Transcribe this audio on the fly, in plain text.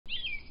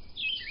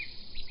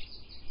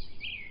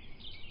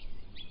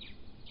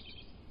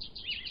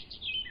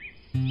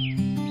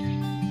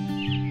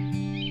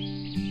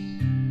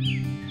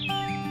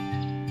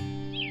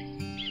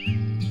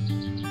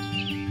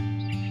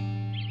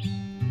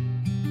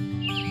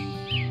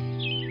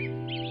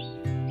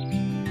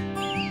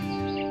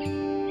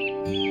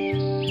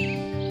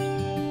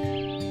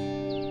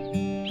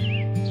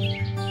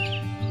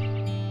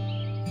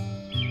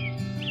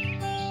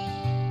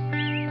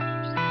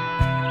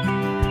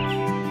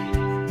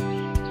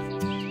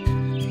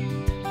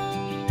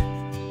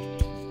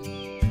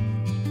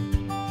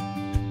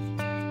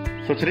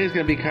So today's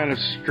going to be kind of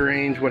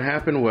strange. What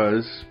happened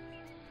was,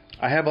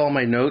 I have all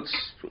my notes,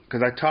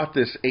 because I taught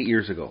this 8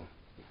 years ago.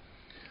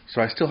 So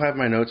I still have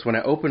my notes. When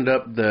I opened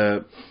up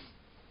the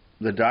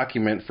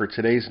document for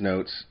today's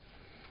notes,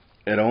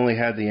 it only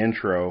had the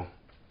intro,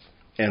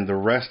 and the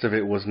rest of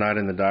it was not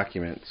in the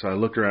document. So I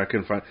looked around, I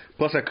couldn't find.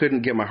 Plus, I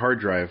couldn't get my hard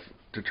drive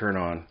to turn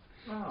on.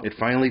 Oh. It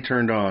finally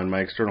turned on, my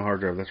external hard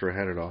drive. That's where I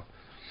had it all.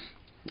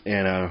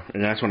 And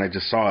that's when I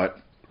just saw it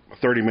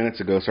 30 minutes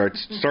ago. So I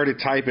started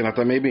typing. I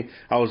thought maybe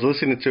I was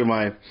listening to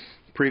my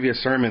previous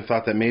sermon,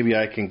 thought that maybe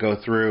I can go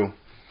through.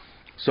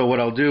 So what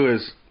I'll do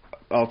is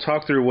I'll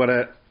talk through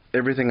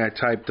everything I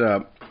typed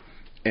up,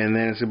 and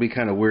then it's going to be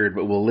kind of weird,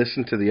 but we'll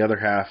listen to the other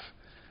half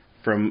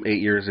from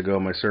 8 years ago,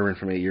 my sermon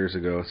from 8 years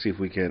ago, see if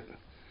we can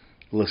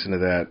listen to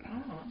that.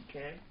 Oh,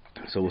 okay.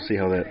 So we'll see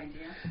how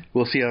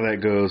that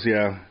goes.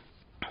 Yeah.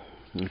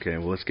 Okay,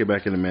 well, let's get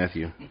back into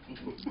Matthew.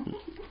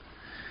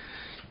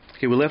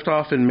 Okay, we left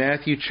off in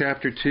Matthew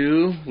chapter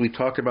 2. We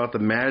talked about the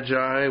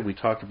Magi. We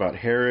talked about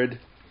Herod.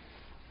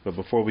 But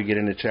before we get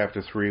into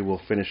chapter 3,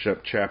 we'll finish up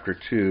chapter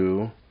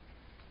 2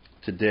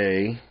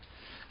 today.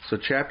 So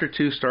chapter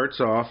 2 starts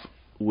off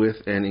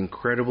with an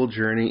incredible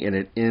journey, and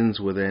it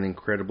ends with an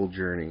incredible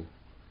journey.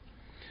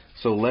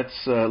 So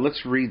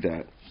let's read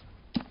that.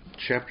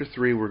 Chapter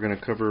 3, we're going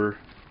to cover...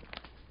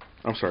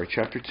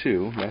 chapter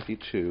 2, Matthew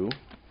 2.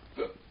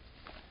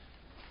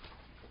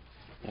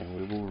 And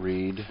we will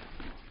read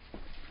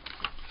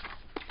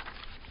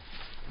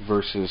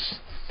verses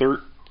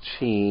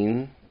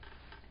 13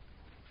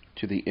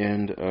 to the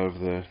end of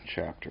the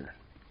chapter.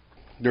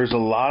 There's a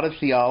lot of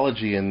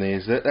theology in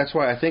these. That's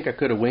why I think I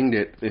could have winged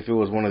it if it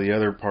was one of the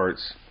other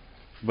parts.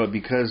 But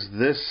because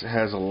this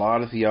has a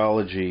lot of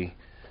theology,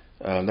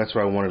 that's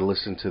why I wanted to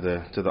listen to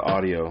the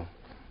audio.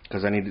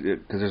 Because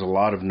there's a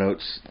lot of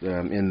notes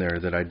in there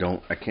that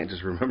I can't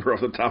just remember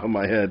off the top of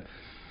my head.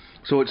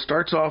 So it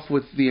starts off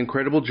with the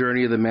incredible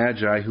journey of the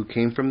Magi who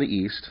came from the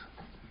east.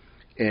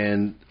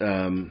 And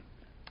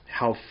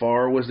how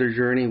far was their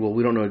journey? Well,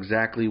 we don't know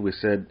exactly. We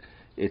said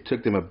it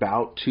took them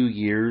about 2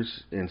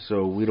 years, and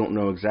so we don't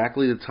know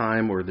exactly the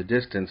time or the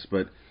distance,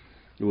 but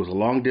it was a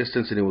long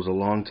distance and it was a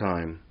long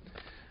time.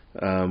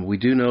 We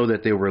do know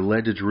that they were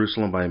led to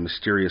Jerusalem by a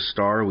mysterious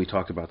star. We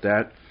talked about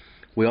that.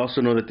 We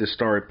also know that this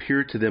star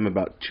appeared to them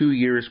about 2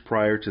 years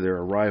prior to their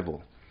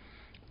arrival.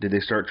 Did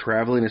they start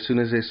traveling as soon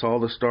as they saw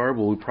the star?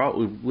 Well,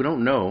 we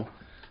don't know,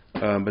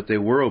 but they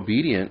were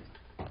obedient.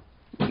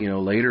 You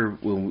know, later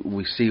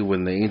we see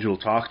when the angel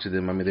talked to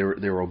them, I mean,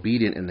 they were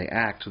obedient and they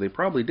act, so they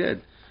probably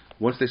did.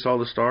 Once they saw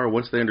the star,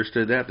 once they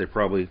understood that, they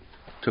probably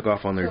took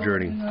off on their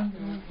journey.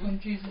 When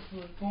Jesus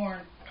was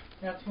born,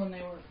 that's when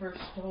they were first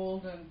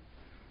told, and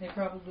they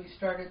probably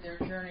started their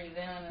journey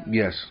then.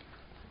 Yes.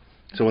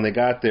 So when they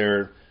got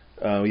there,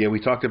 we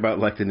talked about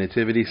like the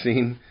nativity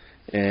scene,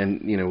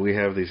 and you know we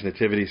have these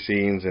nativity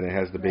scenes, and it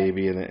has the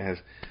baby, and it has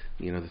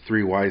the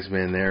three wise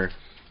men there.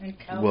 And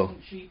cows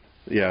and sheep.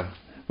 Yeah.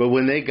 But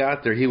when they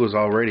got there, he was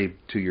already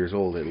 2 years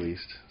old at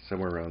least,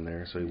 somewhere around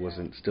there. So he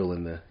wasn't still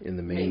in the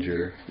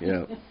manger.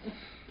 Yeah.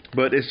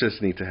 But it's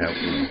just neat to have.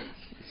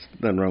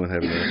 Nothing wrong with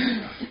having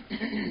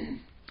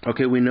that.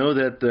 Okay, we know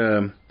that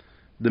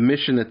the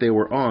mission that they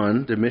were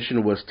on, the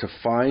mission was to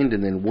find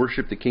and then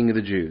worship the King of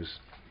the Jews.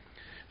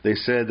 They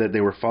said that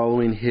they were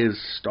following his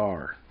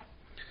star.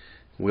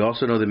 We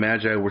also know the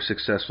Magi were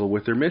successful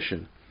with their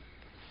mission.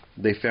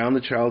 They found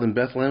the child in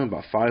Bethlehem,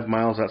 about 5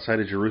 miles outside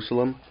of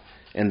Jerusalem.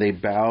 And they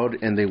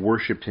bowed and they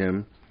worshipped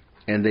him,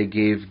 and they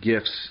gave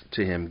gifts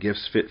to him,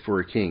 gifts fit for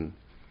a king.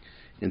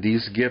 And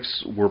these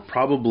gifts were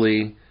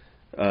probably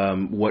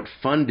what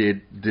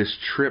funded this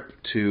trip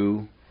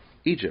to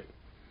Egypt.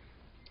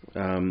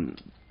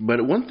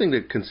 But one thing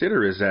to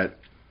consider is that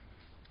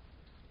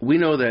we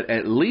know that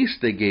at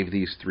least they gave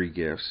these 3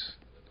 gifts.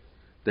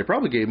 They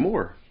probably gave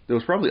more. There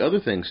was probably other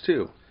things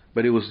too.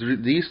 But it was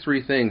these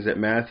 3 things that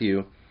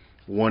Matthew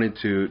wanted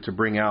to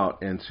bring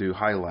out and to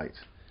highlight.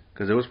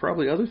 Because there was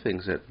probably other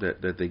things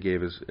that they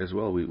gave as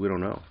well. We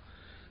don't know.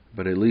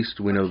 But at least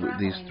we know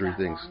these 3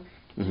 things.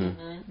 Mm-hmm.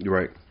 Mm-hmm. You're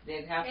right.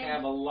 They'd have to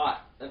have a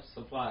lot of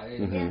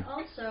supplies. Mm-hmm. And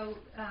also,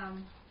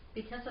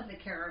 because of the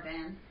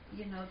caravan,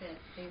 you know that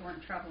they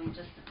weren't traveling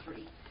just the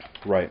 3.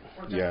 Right.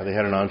 Yeah, they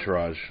had an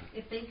entourage.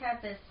 If they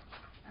had this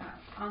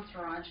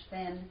entourage,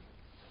 then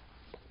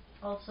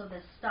also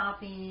the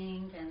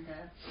stopping and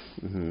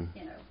the,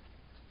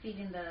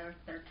 feeding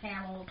their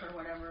camels or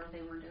whatever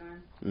they were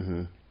doing.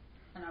 Mm-hmm.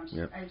 And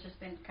I've just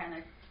been kind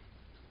of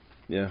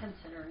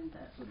considering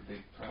that. It's a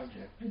big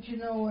project. But you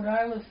know what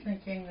I was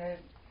thinking?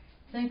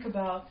 Think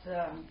about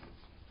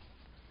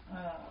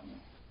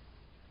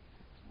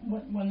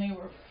when they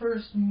were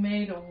first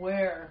made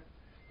aware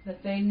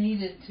that they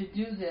needed to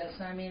do this.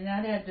 I mean,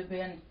 that had to have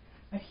been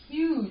a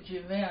huge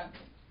event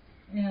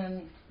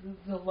in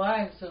the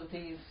lives of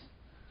these,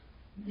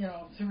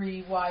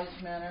 3 wise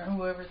men or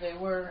whoever they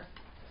were,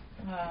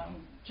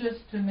 just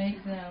to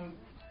make them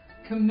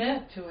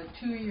commit to a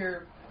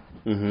 2-year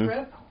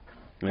trip.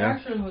 Yeah.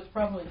 Actually, it was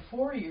probably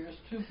 4 years,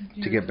 2 years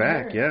To get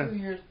back, later, yeah. 2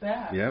 years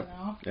back. Yep.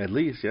 You know? At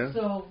least, yeah.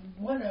 So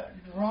what a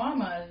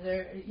drama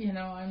there. You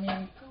know, I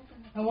mean,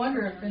 I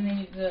wonder if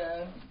any of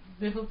the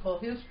biblical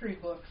history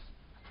books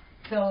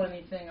tell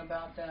anything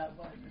about that.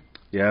 But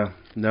Yeah.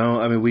 No,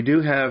 I mean, we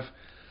do have.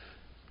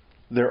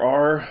 There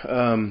are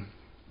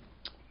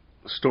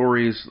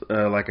stories,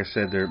 like I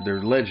said,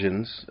 they're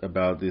legends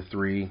about the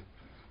three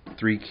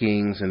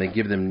kings, and they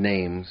give them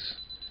names.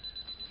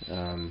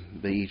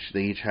 They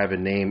each have a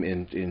name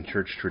in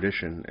church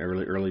tradition,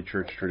 early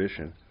church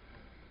tradition.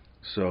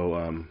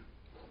 So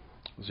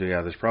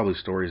yeah, there's probably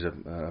stories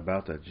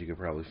about that you could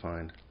probably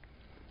find.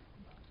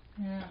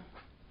 yeah,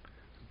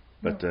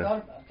 But never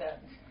thought about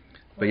that.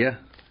 but yeah,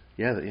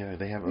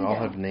 they all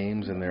have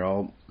names, and they're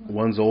all,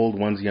 one's old,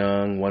 one's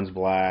young, one's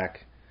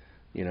black.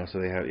 You know,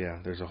 so they have,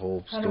 there's a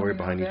whole How do story we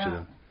know behind each of that?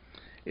 them.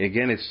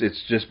 Again,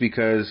 it's just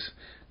because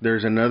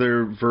there's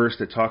another verse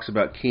that talks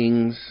about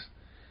kings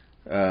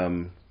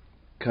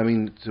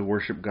coming to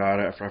worship God.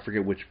 I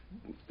forget which.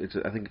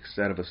 I think it's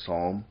out of a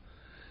psalm,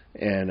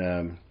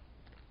 and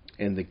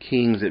the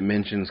kings it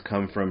mentions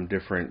come from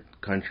different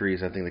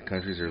countries. I think the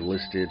countries are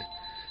listed,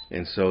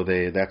 and so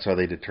that's how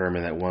they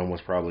determine that one was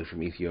probably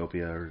from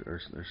Ethiopia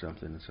or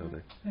something. And so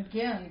they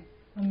Again,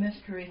 a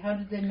mystery. How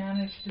did they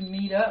manage to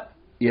meet up?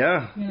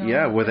 Yeah, You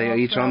know, were they're they all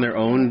each on their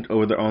own,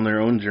 traveling. or they're on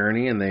their own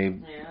journey, and they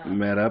Yeah.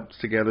 met up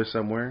together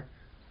somewhere?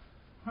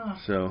 Huh.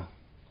 So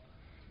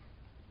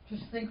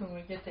Just think when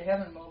we get to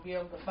heaven, we'll be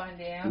able to find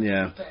the answers.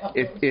 yeah, to all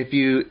if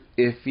those.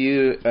 if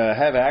you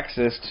have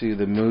access to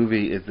the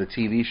movie, the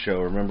TV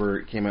show, remember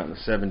it came out in the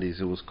 '70s.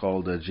 It was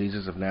called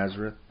Jesus of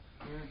Nazareth,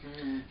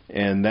 Mm-hmm.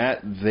 and that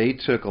they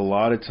took a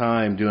lot of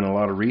time doing a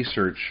lot of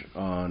research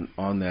on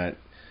that.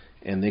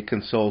 And they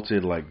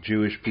consulted like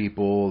Jewish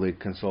people, they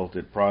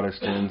consulted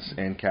Protestants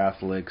and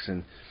Catholics,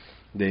 and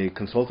they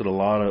consulted a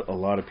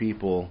lot of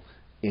people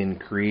in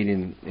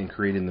creating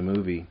the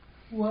movie.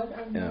 What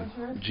of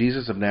Nazareth?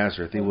 Jesus of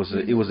Nazareth. It was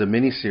a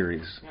mini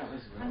series. That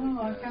was I really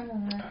know, I good. kind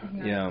of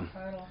recognize Yeah. the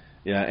title.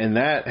 Yeah, and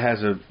that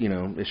has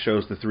it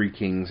shows the three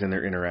kings and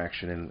their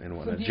interaction and So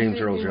whatnot. do you James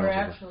think Earl they were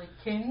Jones. actually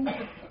kings?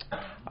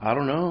 I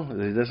don't know.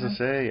 It doesn't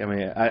say. I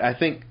mean, I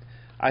think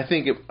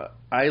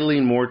I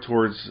lean more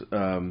towards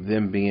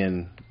them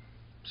being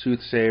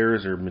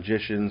soothsayers or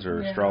magicians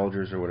or Yeah.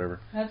 astrologers or whatever.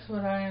 That's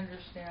what I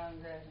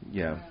understand. That,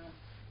 Yeah.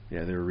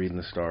 Yeah, they were reading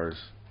the stars.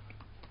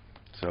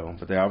 So,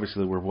 but they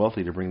obviously were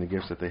wealthy to bring the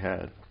gifts that they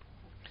had.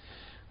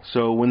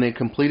 So when they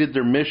completed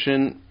their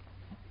mission,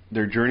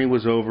 their journey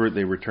was over.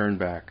 They returned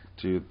back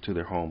to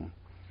their home,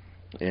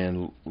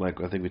 and like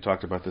I think we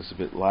talked about this a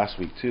bit last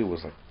week too.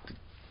 Was like,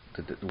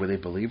 were they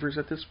believers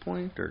at this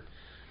point, or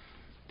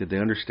did they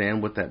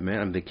understand what that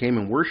meant? I mean, they came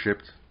and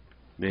worshipped.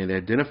 They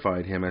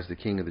identified him as the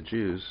King of the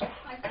Jews.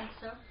 I think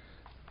so.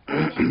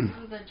 I think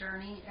through the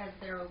journey, as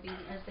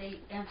they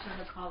answered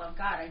the call of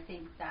God, I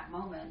think that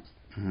moment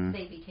Mm-hmm.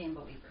 they became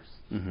believers.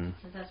 Mm-hmm.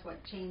 Because that's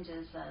what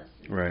changes us.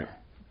 Is Right.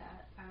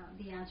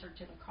 the answer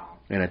to the call.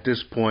 And at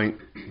this point,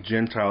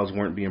 Gentiles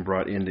weren't being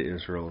brought into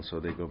Israel, and so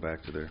they go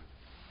back to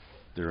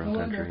their I own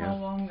wonder country. how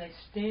Yeah. long they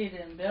stayed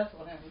in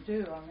Bethlehem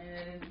too. I mean,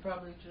 they didn't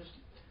probably just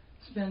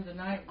spend the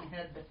night and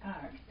head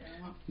back.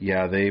 You know?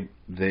 Yeah,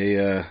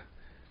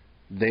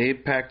 they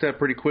packed up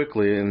pretty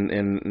quickly, and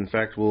in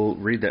fact, we'll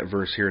read that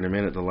verse here in a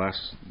minute, the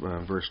last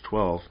verse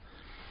 12.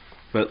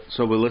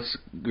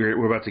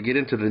 We're about to get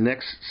into the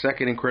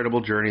second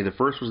incredible journey. The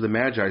first was the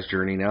Magi's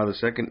journey. Now the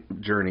second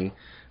journey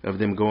of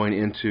them going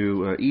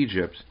into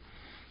Egypt,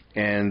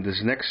 and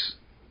this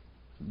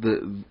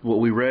what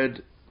we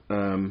read,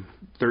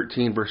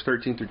 13 verse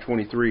 13 through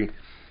 23,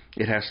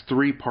 it has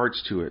three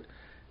parts to it,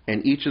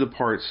 and each of the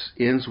parts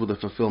ends with a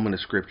fulfillment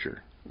of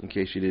Scripture. In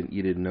case you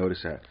didn't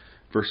notice that,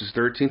 verses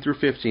 13 through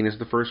 15 is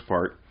the first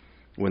part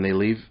when they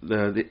leave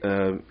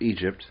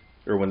Egypt,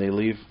 or when they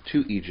leave to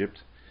Egypt.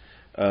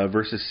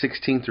 Verses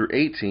 16 through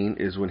 18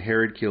 is when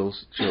Herod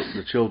kills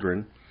the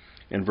children,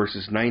 and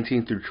verses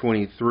 19 through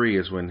 23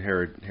 is when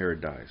Herod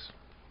dies.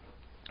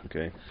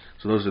 Okay,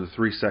 so those are the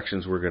three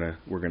sections we're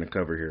gonna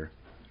cover here.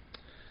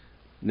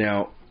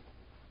 Now,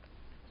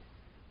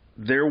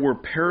 there were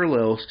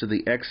parallels to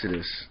the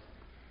Exodus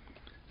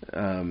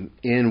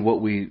in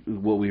what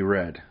we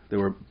read. There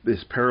were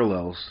these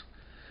parallels.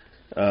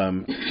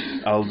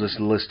 I'll just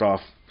list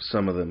off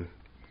some of them.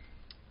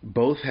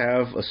 Both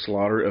have a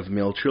slaughter of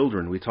male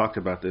children. We talked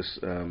about this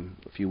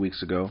a few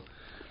weeks ago.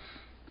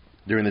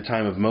 During the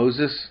time of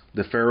Moses,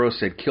 the Pharaoh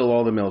said, kill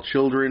all the male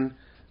children.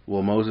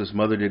 Well, Moses'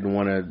 mother didn't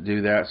want to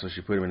do that, so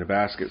she put him in a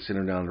basket, sent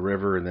him down the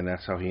river, and then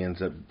that's how he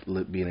ends up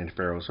being in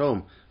Pharaoh's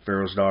home.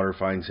 Pharaoh's daughter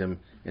finds him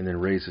and then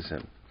raises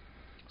him.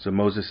 So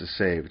Moses is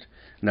saved.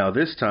 Now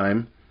this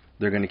time,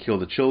 they're going to kill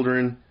the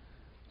children.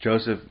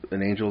 Joseph,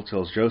 an angel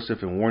tells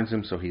Joseph and warns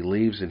him, so he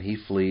leaves and he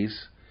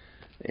flees.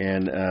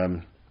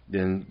 And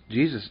then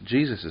Jesus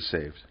is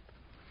saved.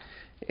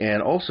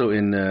 And also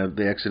in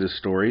the Exodus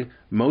story,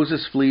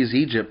 Moses flees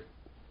Egypt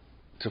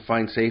to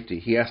find safety.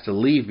 He has to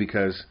leave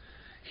because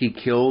he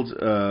killed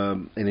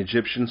an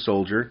Egyptian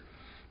soldier,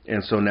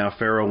 and so now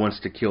Pharaoh wants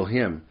to kill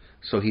him.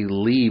 So he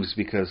leaves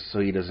so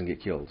he doesn't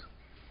get killed.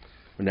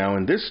 Now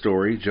in this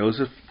story,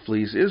 Joseph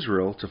flees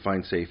Israel to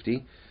find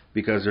safety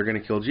because they're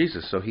going to kill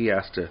Jesus. So he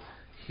has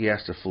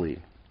to flee.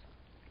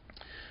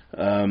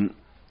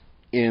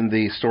 In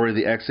the story of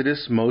the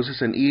Exodus,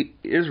 Moses and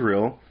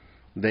Israel,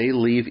 they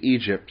leave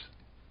Egypt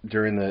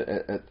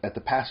at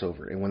the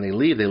Passover, and when they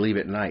leave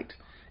at night.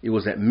 It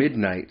was at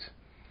midnight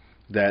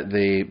that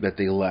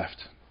they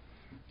left,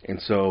 and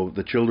so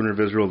the children of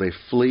Israel, they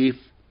flee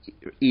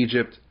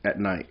Egypt at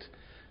night,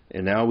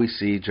 and now we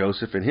see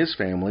Joseph and his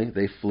family,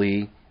 they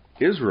flee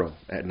Israel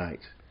at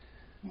night.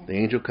 The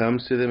angel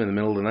comes to them in the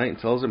middle of the night and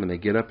tells them, and they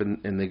get up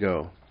and they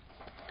go.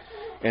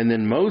 And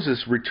then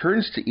Moses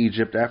returns to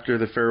Egypt after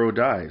the Pharaoh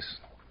dies.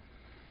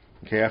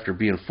 Okay, after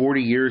being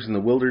 40 years in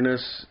the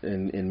wilderness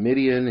in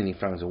Midian, and he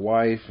finds a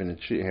wife and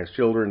she has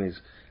children, he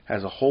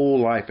has a whole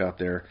life out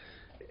there.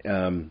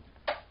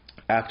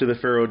 After the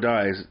Pharaoh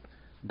dies,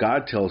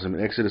 God tells him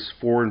in Exodus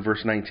 4 and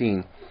verse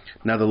 19,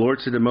 "Now the Lord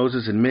said to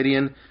Moses in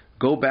Midian,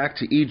 go back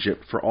to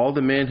Egypt, for all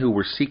the men who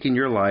were seeking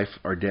your life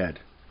are dead."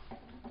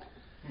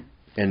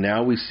 And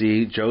now we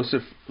see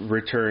Joseph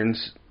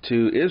returns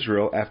to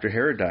Israel after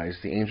Herod dies.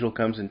 The angel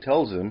comes and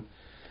tells him,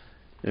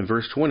 in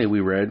verse 20 we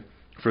read,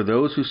 "For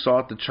those who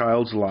sought the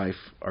child's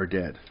life are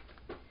dead."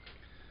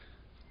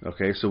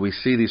 Okay, so we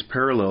see these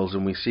parallels,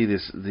 and we see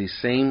these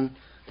same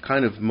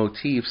kind of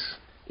motifs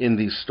in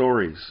these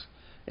stories.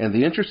 And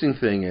the interesting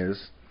thing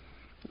is,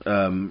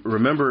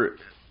 remember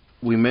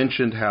we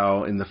mentioned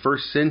how in the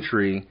first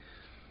century,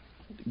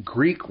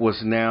 Greek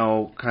was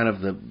now kind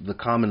of the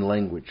common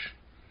language.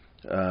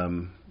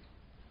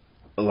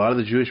 A lot of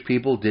the Jewish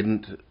people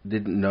didn't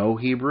know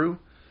Hebrew,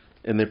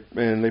 and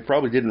they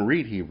probably didn't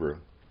read Hebrew,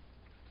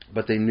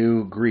 but they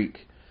knew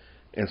Greek.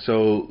 And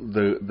so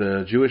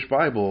the Jewish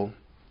Bible,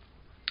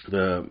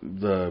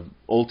 the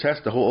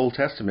whole Old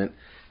Testament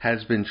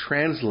has been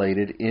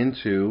translated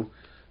into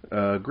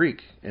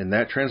Greek, and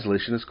that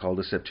translation is called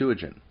the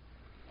Septuagint.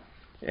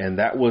 And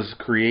that was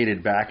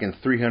created back in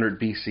 300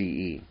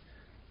 BCE,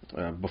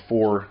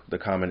 before the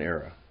Common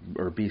Era,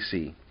 or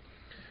BC.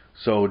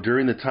 So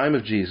during the time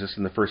of Jesus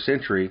in the first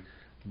century,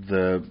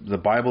 the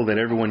Bible that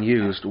everyone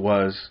used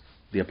was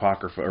the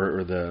Apocrypha,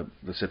 or the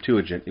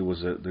Septuagint. It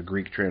was the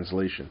Greek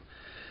translation.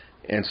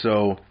 And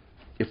so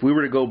if we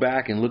were to go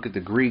back and look at the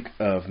Greek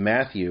of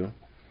Matthew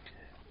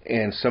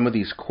and some of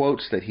these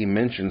quotes that he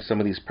mentioned, some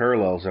of these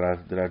parallels that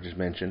I've just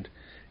mentioned,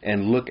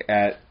 and look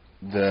at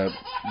the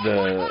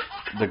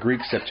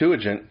Greek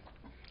Septuagint,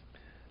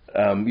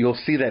 you'll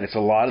see that it's a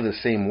lot of the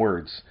same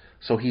words.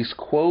 So he's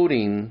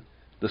quoting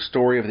the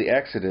story of the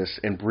Exodus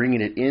and bringing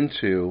it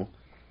into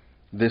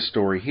this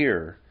story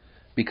here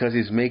because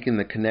he's making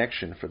the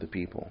connection for the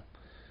people.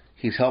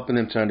 He's helping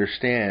them to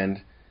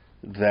understand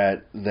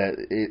that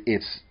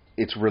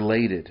it's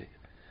related.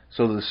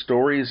 So the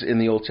stories in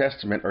the Old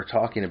Testament are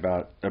talking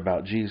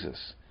about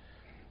Jesus.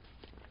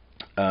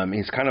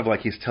 It's kind of like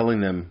he's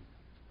telling them,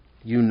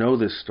 you know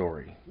this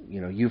story,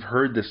 you've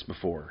heard this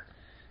before,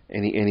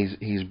 and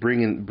he's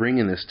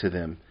bringing this to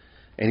them,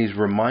 and he's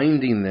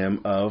reminding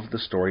them of the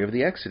story of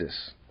the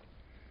Exodus,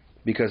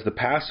 because the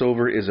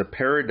Passover is a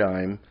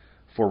paradigm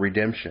for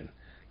redemption.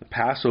 The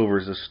Passover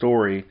is a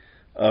story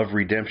of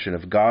redemption,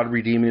 of God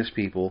redeeming His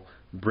people,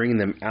 bringing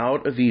them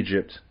out of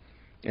Egypt,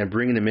 and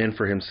bringing them in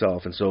for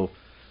Himself.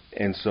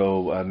 And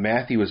so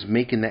Matthew is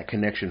making that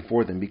connection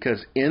for them,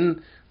 because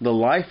in the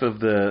life of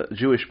the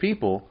Jewish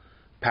people,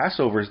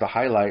 Passover is the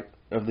highlight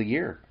of the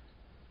year.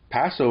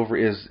 Passover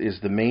is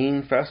the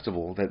main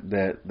festival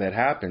that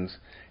happens,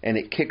 and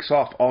it kicks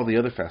off all the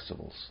other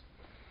festivals.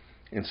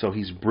 And so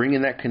he's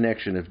bringing that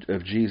connection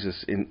of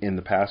Jesus in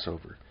the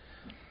Passover.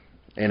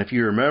 And if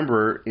you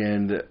remember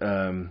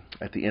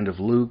at the end of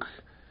Luke,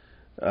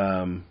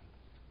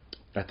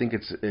 I think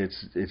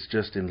it's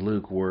just in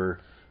Luke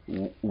where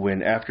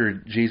when after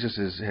Jesus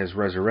has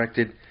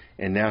resurrected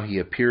and now he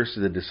appears to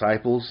the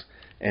disciples,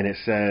 and it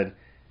said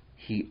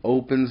he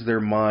opens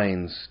their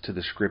minds to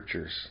the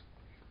Scriptures.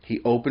 He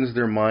opens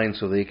their minds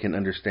so they can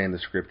understand the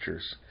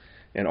Scriptures.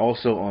 And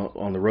also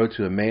on the road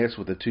to Emmaus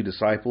with the two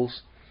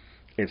disciples,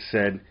 it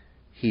said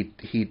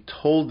he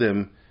told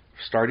them,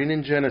 starting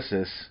in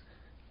Genesis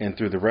and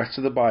through the rest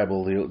of the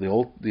Bible,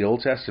 the Old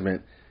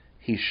Testament,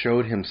 he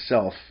showed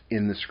himself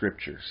in the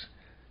Scriptures.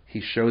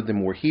 He showed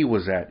them where he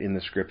was at in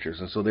the Scriptures.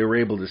 And so they were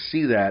able to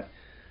see that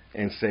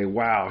and say,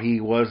 wow,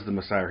 he was the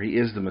Messiah, or he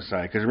is the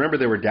Messiah. Because remember,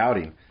 they were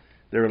doubting.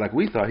 They were like,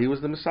 we thought he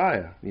was the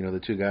Messiah,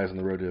 the two guys on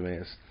the road to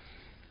Emmaus.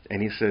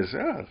 And he says,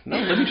 oh, no,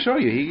 let me show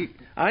you.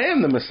 I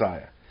am the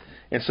Messiah.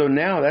 And so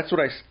now that's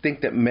what I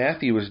think that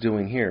Matthew is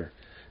doing here.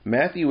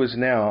 Matthew is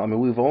now,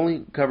 we've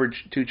only covered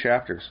 2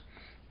 chapters.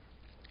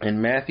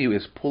 And Matthew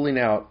is pulling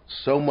out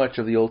so much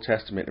of the Old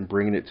Testament and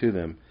bringing it to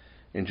them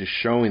and just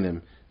showing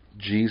them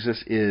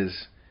Jesus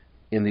is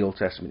in the Old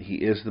Testament. He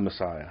is the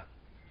Messiah.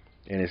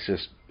 And it's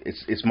just,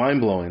 it's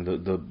mind-blowing,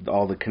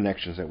 all the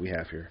connections that we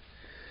have here.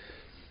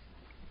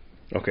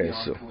 Okay,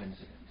 so,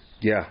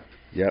 yeah,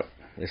 yep,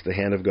 it's the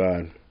hand of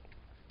God.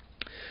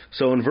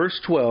 So in verse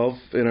 12,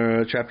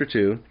 in chapter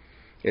 2,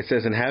 It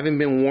says, and having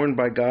been warned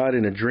by God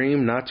in a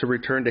dream not to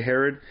return to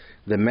Herod,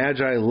 the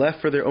Magi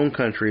left for their own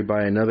country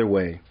by another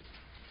way.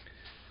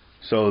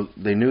 So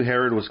they knew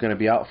Herod was going to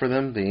be out for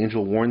them. The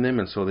angel warned them,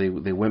 and so they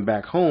went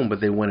back home,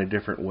 but they went a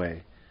different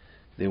way.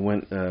 They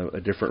went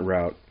a different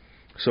route.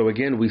 So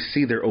again, we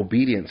see their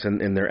obedience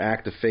and their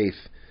act of faith.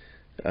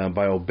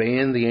 By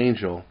obeying the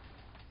angel,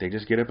 they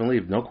just get up and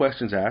leave. No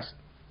questions asked.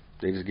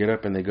 They just get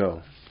up and they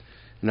go.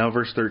 Now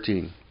verse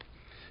 13.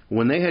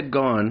 When they had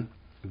gone,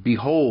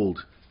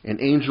 behold, an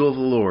angel of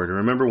the Lord.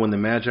 Remember when the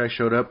Magi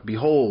showed up?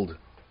 Behold,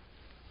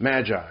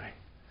 Magi.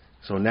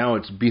 So now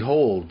it's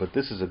behold, but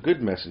this is a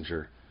good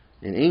messenger,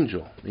 an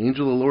angel. The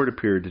angel of the Lord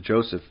appeared to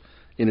Joseph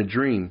in a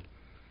dream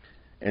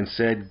and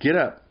said, get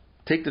up,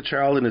 take the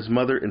child and his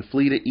mother and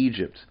flee to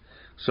Egypt.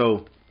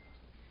 So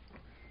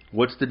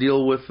what's the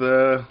deal with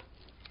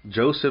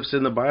Joseph's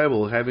in the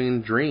Bible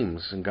having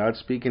dreams and God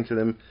speaking to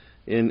them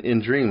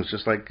in dreams,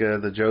 just like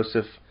the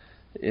Joseph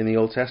in the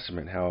Old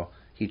Testament, how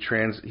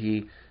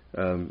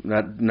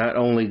not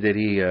only did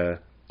he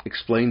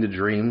explain the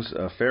dreams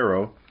of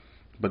Pharaoh,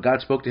 but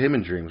God spoke to him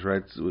in dreams,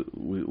 right?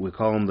 We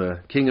call him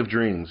the King of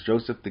Dreams,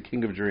 Joseph the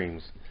King of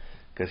Dreams,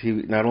 because he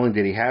not only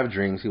did he have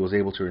dreams, he was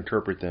able to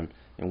interpret them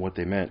and what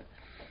they meant.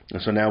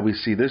 And so now we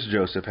see this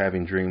Joseph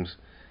having dreams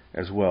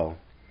as well.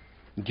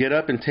 Get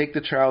up and take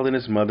the child and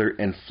his mother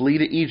and flee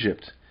to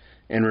Egypt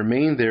and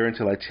remain there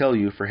until I tell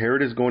you, for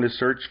Herod is going to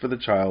search for the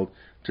child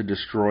to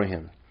destroy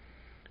him.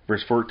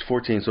 Verse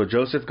 14, so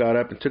Joseph got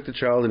up and took the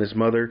child and his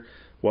mother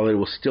while it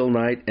was still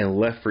night and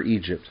left for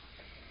Egypt.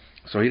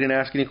 So he didn't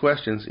ask any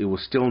questions. It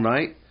was still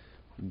night,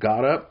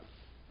 got up,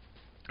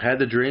 had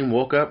the dream,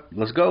 woke up,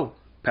 let's go.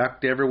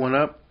 Packed everyone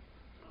up.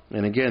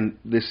 And again,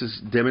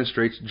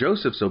 demonstrates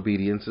Joseph's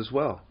obedience as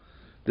well.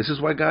 This is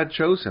why God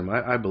chose him,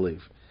 I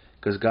believe.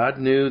 Because God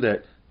knew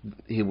that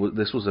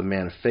this was a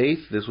man of faith.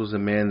 This was a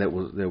man that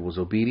was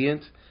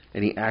obedient,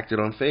 and he acted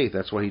on faith.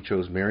 That's why he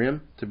chose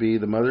Miriam to be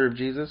the mother of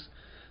Jesus.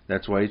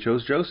 That's why he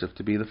chose Joseph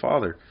to be the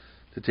father,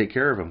 to take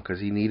care of him, because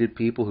he needed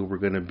people who were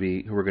going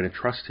to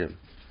trust him.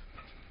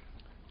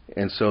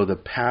 And so the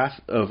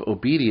path of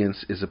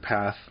obedience is a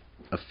path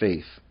of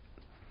faith.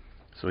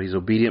 So he's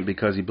obedient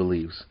because he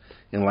believes.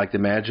 And like the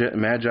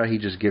Magi, he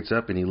just gets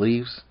up and he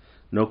leaves.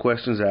 No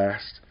questions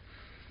asked.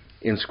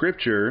 In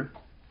Scripture,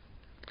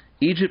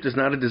 Egypt is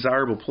not a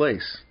desirable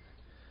place.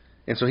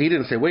 And so he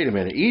didn't say, wait a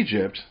minute,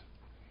 Egypt?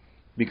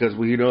 Because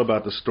we know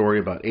about the story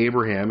about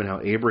Abraham and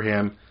how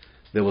Abraham,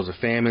 there was a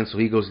famine, so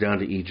he goes down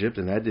to Egypt,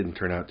 and that didn't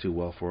turn out too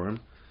well for him.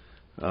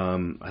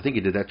 I think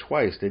he did that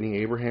twice, didn't he,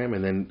 Abraham?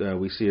 And then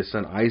we see his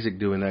son Isaac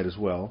doing that as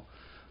well.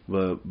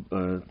 But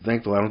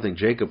thankfully, I don't think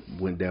Jacob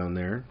went down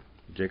there.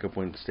 Jacob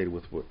went and stayed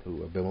with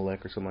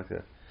Abimelech or something like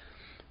that.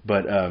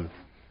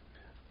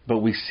 But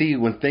we see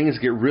when things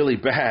get really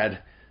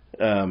bad,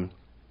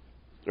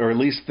 or at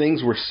least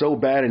things were so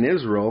bad in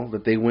Israel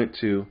that they went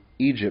to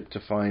Egypt to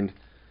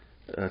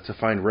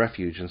find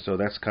refuge. And so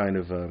that's kind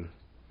of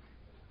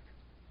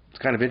it's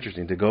kind of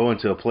interesting to go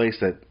into a place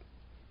that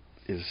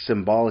is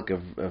symbolic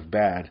of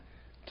bad,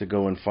 to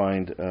go and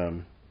find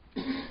a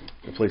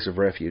place of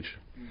refuge.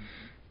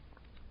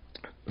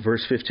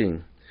 Verse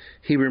 15.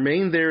 He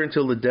remained there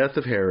until the death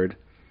of Herod.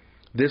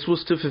 This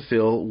was to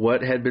fulfill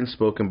what had been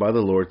spoken by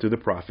the Lord through the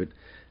prophet.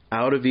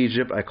 Out of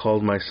Egypt I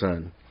called my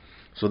son.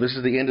 So this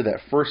is the end of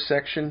that first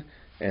section,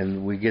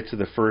 and we get to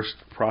the first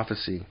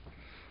prophecy.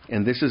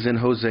 And this is in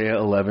Hosea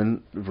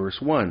 11, verse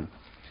 1.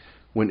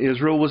 When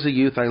Israel was a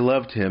youth, I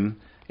loved him,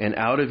 and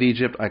out of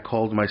Egypt I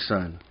called my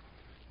son.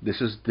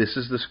 This is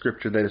the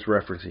scripture that it's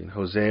referencing,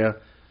 Hosea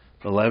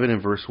 11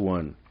 and verse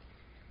 1.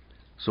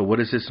 So what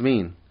does this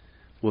mean?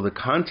 Well, the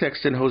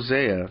context in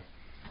Hosea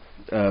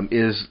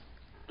is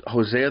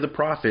Hosea the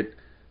prophet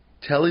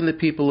telling the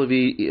people of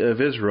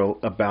Israel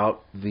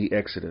about the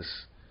Exodus.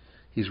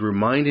 He's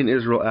reminding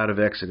Israel out of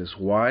Exodus.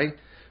 Why?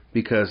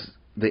 Because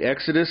the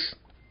Exodus,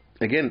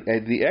 again,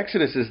 the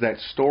Exodus is that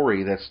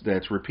story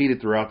that's repeated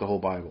throughout the whole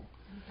Bible.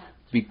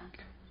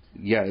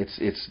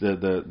 It's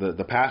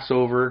the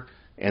Passover,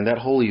 and that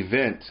whole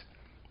event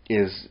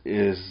is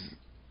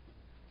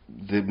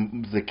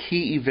the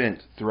key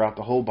event throughout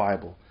the whole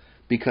Bible,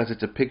 because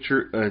it's a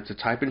picture, it's a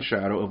type and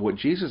shadow of what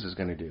Jesus is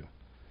going to do.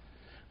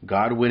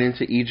 God went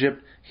into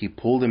Egypt. He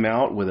pulled them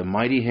out with a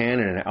mighty hand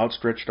and an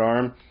outstretched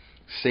arm,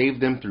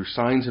 saved them through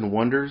signs and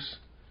wonders.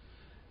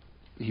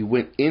 He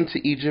went into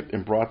Egypt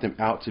and brought them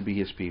out to be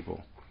his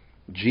people.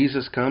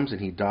 Jesus comes and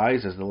he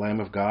dies as the Lamb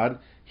of God.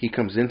 He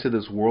comes into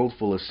this world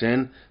full of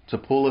sin to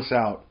pull us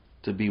out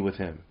to be with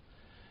him.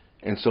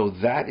 And so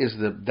that is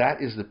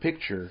the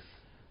picture.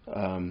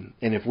 And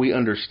if we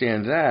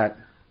understand that,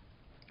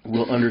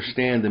 we'll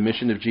understand the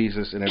mission of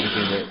Jesus and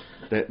everything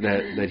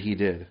that he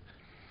did.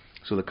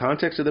 So the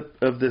context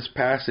of this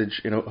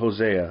passage in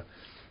Hosea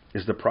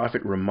is the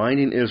prophet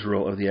reminding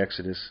Israel of the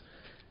Exodus.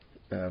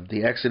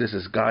 The Exodus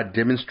is God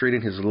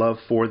demonstrating his love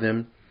for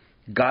them.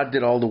 God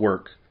did all the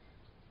work.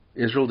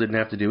 Israel didn't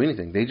have to do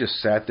anything. They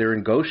just sat there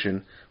in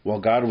Goshen while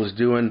God was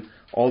doing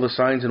all the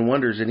signs and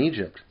wonders in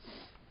Egypt.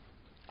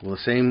 Well,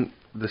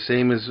 the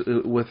same is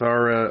with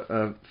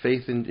our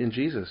faith in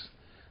Jesus.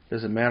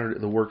 Doesn't matter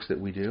the works that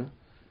we do.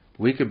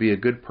 We could be a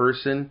good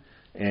person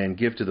and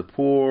give to the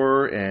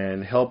poor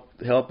and help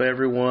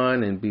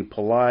everyone and be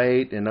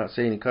polite and not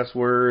say any cuss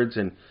words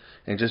and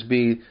just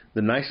be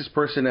the nicest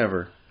person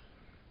ever.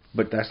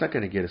 But that's not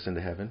going to get us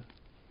into heaven.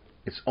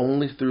 It's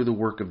only through the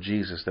work of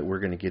Jesus that we're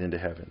going to get into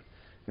heaven.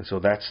 And so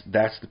that's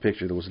the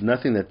picture. There was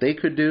nothing that they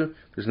could do.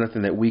 There's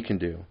nothing that we can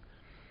do.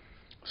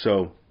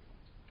 So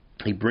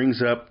he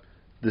brings up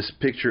this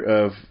picture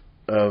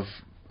of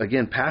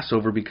again,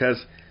 Passover,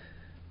 because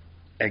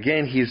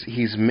again,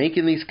 he's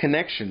making these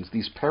connections,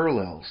 these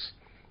parallels.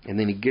 And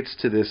then he gets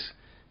to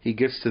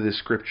this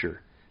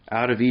scripture.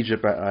 Out of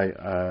Egypt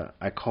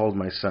I called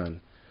my son.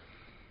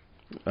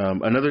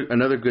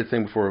 Another good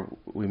thing before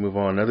we move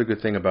on, another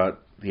good thing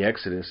about the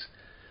Exodus,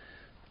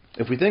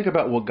 if we think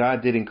about what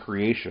God did in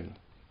creation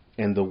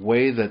and the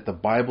way that the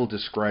Bible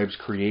describes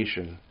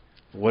creation,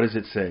 what does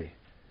it say?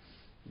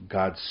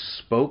 God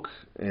spoke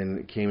and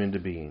it came into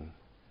being.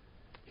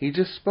 He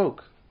just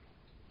spoke.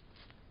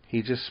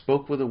 He just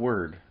spoke with a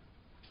word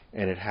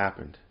and it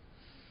happened.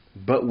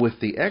 But with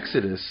the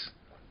Exodus,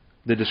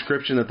 the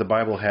description that the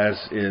Bible has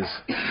is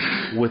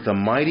with a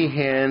mighty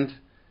hand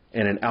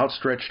and an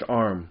outstretched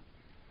arm.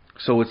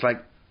 So it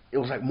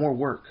was like more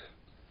work.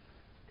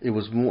 It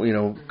was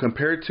more,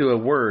 compared to a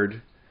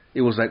word,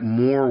 it was like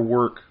more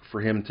work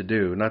for him to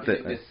do. Not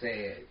that. Just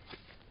say it.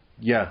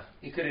 Yeah.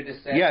 He could have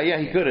just said. Yeah,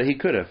 he could have. He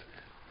could have.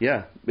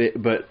 Yeah,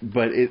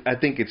 I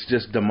think it's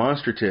just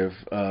demonstrative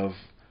of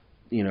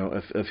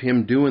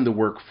him doing the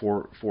work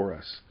for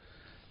us,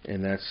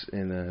 and that's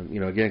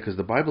again, because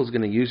the Bible is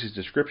going to use these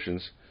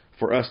descriptions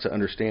for us to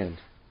understand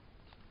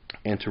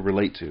and to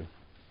relate to.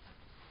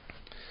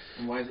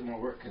 And why is it more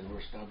work? Because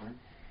we're stubborn.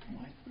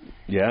 Why?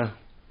 Yeah.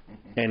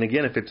 And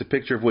again, if it's a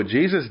picture of what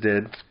Jesus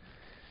did,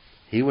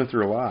 he went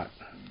through a lot.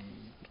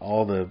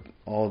 All the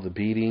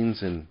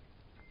beatings and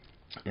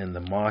the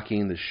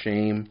mocking, the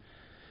shame,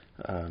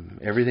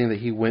 everything that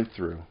he went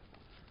through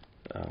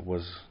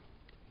was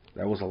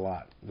a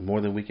lot,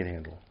 more than we can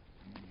handle.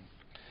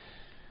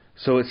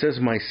 So it says,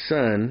 "My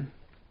son,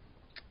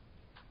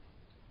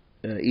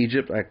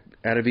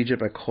 out of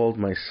Egypt I called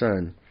my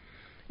son."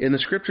 In the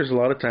scriptures, a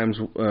lot of times,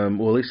 well,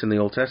 at least in the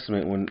Old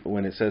Testament,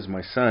 when it says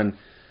 "my son,"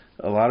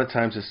 a lot of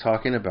times it's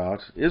talking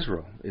about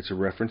Israel. It's a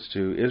reference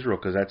to Israel,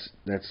 because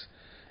that's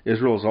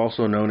Israel is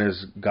also known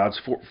as God's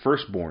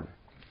firstborn,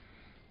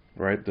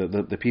 right?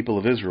 The people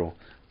of Israel.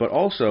 But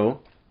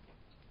also,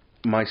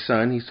 my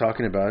son, he's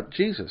talking about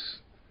Jesus.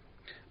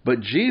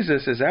 But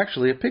Jesus is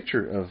actually a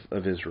picture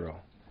of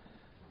Israel.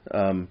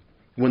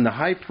 When the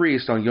high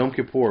priest on Yom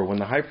Kippur, when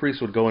the high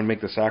priest would go and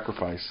make the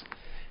sacrifice,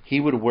 he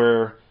would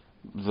wear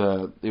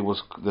the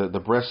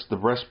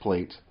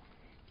breastplate,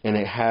 and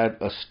it had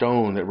a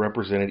stone that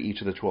represented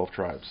each of the 12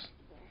 tribes,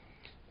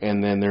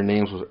 and then their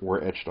names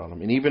were etched on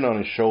them, and even on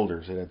his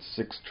shoulders, it had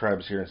 6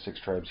 tribes here and 6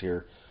 tribes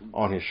here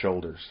on his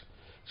shoulders.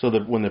 So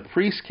that when the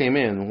priest came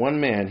in, one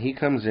man, he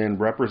comes in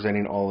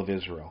representing all of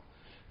Israel,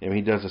 and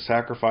he does the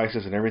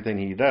sacrifices, and everything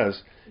he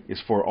does is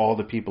for all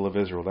the people of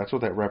Israel. That's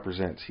what that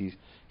represents.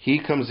 He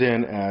comes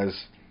in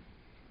as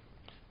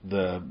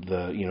the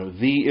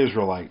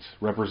Israelite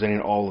representing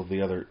all of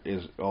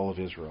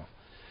Israel,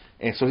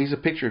 and so he's a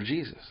picture of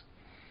Jesus,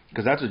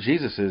 because that's what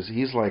Jesus is.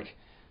 He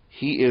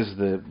is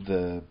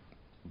the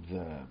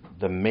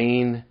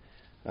main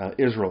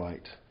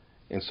Israelite,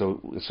 and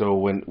so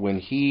when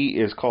he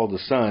is called the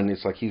son,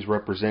 it's like he's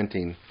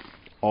representing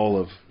all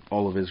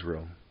of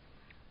Israel.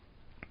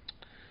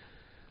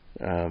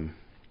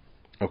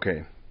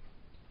 Okay.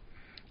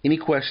 Any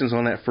questions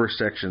on that first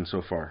section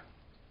so far?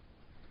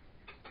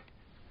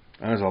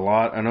 I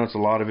know it's a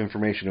lot of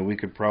information, and we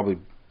could probably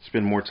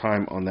spend more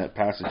time on that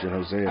passage in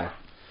Hosea.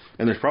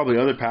 And there's probably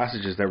other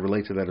passages that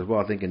relate to that as well.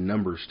 I think in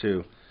Numbers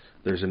too,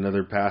 there's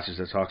another passage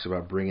that talks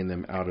about bringing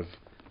them out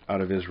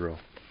of Israel.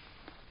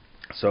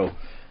 So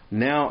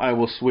now I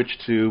will switch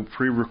to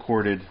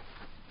pre-recorded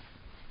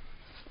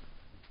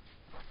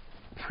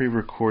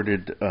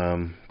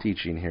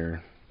teaching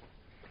here.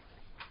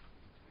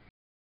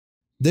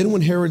 Then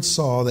when Herod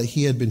saw that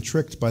he had been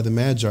tricked by the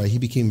Magi, he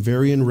became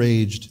very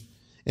enraged,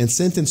 and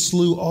sent and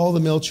slew all the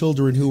male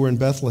children who were in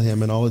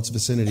Bethlehem and all its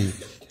vicinity,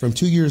 from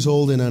 2 years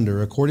old and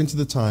under, according to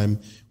the time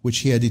which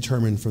he had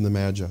determined from the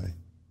Magi.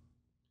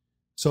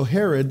 So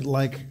Herod,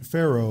 like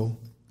Pharaoh,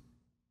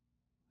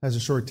 has a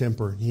short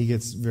temper. He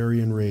gets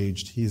very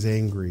enraged. He's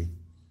angry.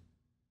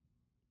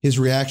 His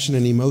reaction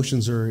and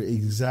emotions are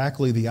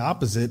exactly the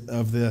opposite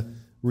of the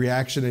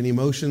reaction and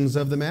emotions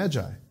of the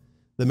Magi.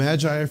 The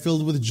Magi are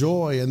filled with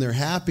joy, and they're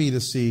happy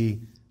to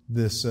see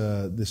this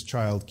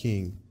child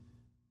king.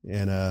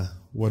 And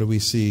what do we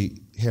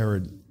see?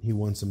 Herod, he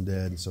wants him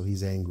dead, so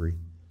he's angry.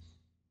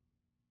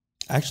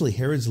 Actually,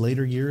 Herod's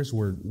later years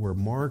were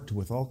marked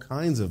with all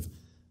kinds of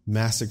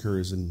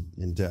massacres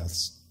and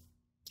deaths.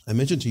 I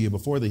mentioned to you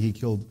before that he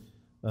killed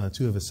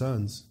 2 of his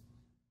sons.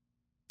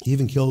 He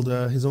even killed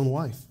his own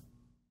wife.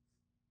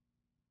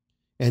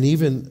 And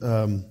even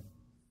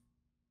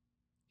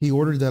he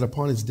ordered that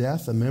upon his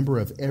death, a member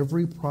of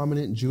every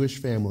prominent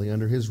Jewish family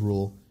under his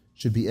rule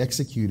should be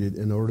executed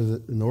in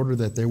order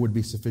that there would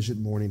be sufficient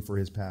mourning for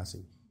his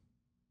passing.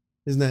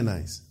 Isn't that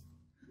nice?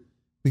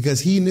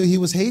 Because he knew he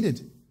was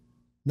hated.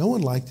 No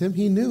one liked him.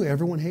 He knew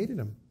everyone hated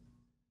him.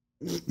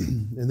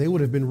 And they would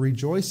have been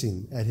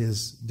rejoicing at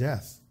his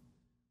death.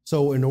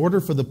 So in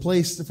order for the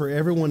place for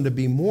everyone to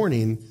be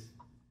mourning,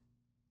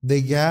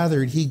 he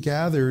gathered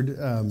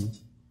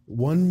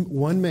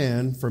one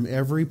man from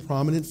every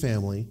prominent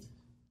family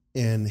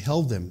and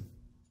held them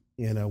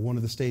in one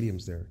of the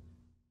stadiums there.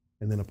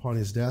 And then upon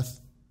his death,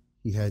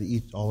 he had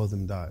all of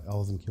them die,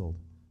 all of them killed,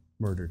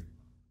 murdered,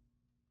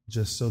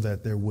 just so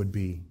that there would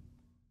be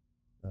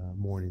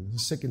mourning.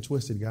 He's a sick and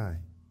twisted guy.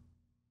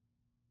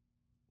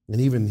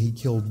 And even he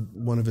killed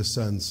one of his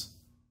sons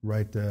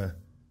right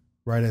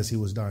as he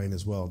was dying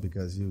as well,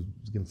 because he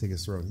was going to take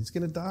his throne. He's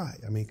going to die.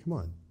 I mean, come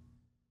on.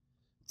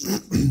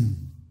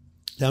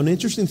 Now, an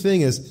interesting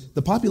thing is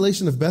the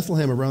population of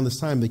Bethlehem around this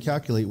time, they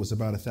calculate, was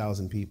about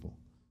 1,000 people.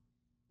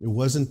 It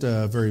wasn't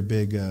a very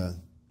big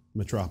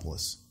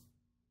metropolis.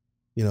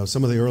 You know,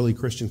 some of the early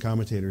Christian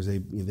commentators,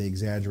 they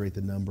exaggerate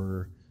the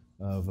number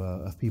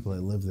of people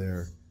that lived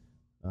there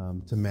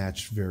to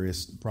match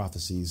various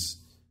prophecies.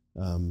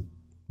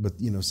 But,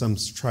 you know, some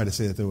try to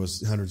say that there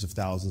was hundreds of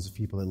thousands of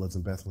people that lived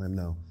in Bethlehem.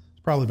 No,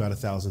 it's probably about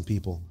 1,000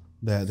 people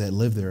that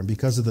lived there. And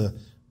because of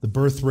the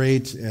birth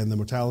rate and the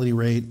mortality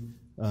rate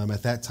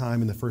at that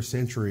time in the first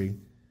century,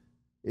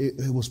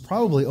 it was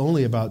probably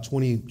only about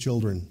 20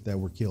 children that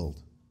were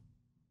killed.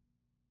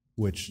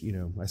 Which, you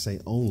know, I say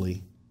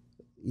only,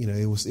 you know,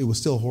 it was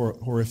still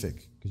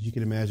horrific, because you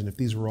can imagine if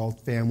these were all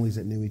families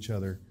that knew each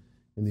other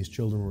and these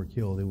children were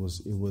killed, it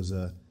was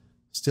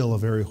still a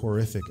very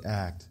horrific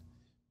act.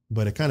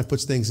 But it kind of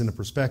puts things into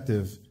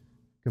perspective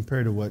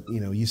compared to what,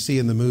 you know, you see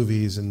in the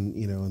movies and,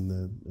 you know,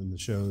 in the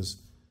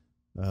shows.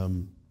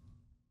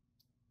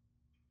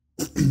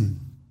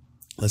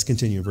 Let's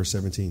continue, verse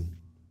 17.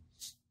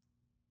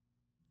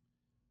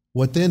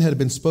 What then had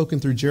been spoken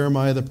through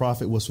Jeremiah the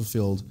prophet was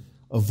fulfilled.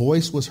 A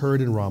voice was heard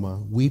in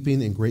Ramah,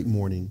 weeping in great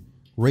mourning,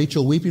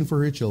 Rachel weeping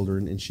for her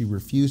children, and she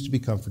refused to be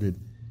comforted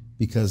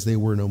because they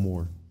were no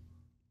more.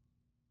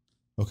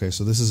 Okay,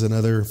 so this is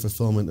another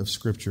fulfillment of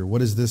Scripture.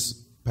 What is this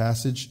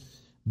passage?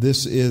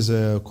 This is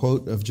a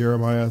quote of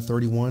Jeremiah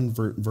 31,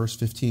 verse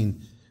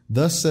 15.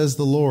 Thus says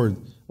the Lord,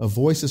 a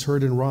voice is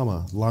heard in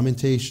Ramah,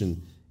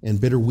 lamentation and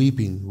bitter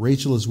weeping.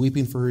 Rachel is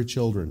weeping for her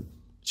children.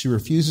 She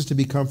refuses to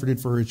be comforted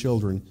for her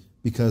children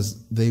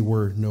because they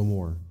were no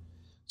more.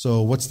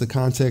 So what's the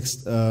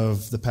context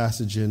of the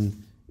passage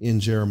in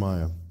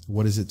Jeremiah?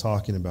 What is it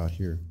talking about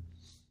here?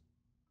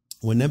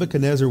 When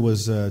Nebuchadnezzar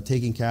was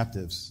taking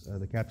captives,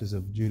 the captives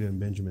of Judah and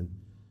Benjamin,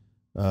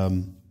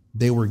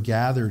 they were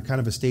gathered,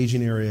 kind of a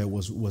staging area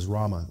was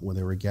Ramah, where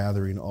they were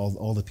gathering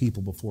all the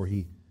people before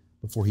he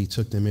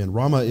took them in.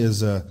 Ramah is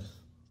there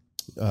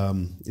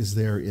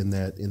in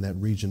that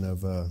region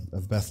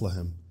of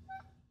Bethlehem.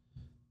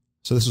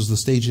 So this was the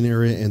staging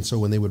area, and so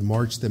when they would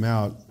march them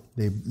out,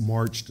 they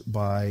marched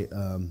by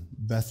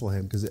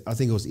Bethlehem, because I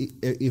think it was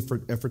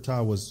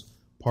Ephratah was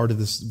part of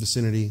this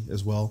vicinity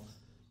as well,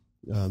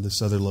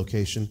 this other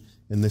location,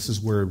 and this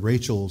is where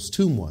Rachel's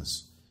tomb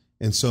was.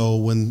 And so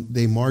when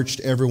they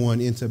marched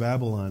everyone into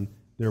Babylon,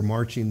 they're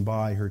marching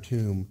by her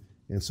tomb,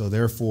 and so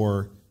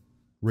therefore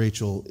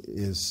Rachel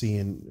is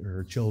seeing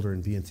her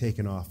children being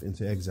taken off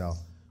into exile.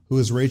 Who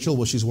is Rachel?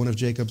 Well, she's one of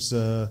Jacob's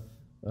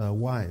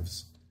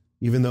wives.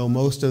 Even though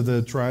most of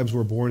the tribes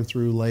were born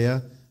through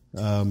Leah,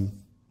 at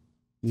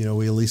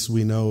least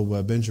we know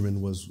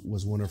Benjamin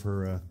was one of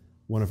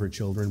her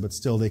children, but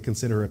still they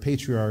consider her a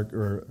patriarch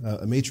or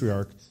a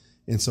matriarch,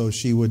 and so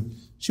she would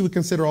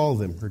consider all of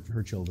them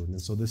her children.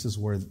 And so this is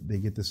where they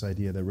get this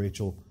idea that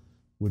Rachel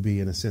would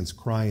be, in a sense,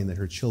 crying that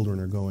her children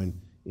are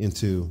going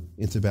into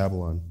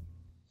Babylon.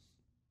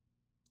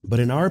 But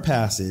in our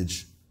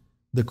passage,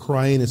 the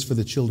crying is for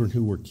the children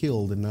who were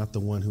killed and not the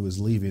one who is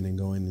leaving and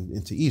going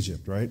into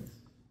Egypt, right?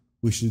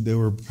 They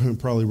were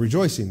probably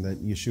rejoicing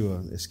that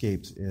Yeshua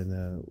escaped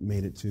and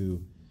made it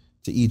to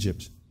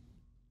Egypt.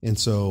 And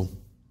so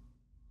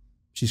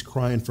she's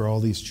crying for all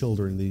these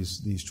children,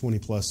 these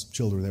 20-plus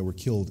children that were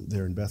killed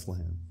there in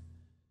Bethlehem.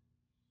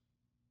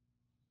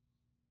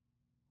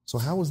 So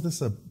how is this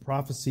a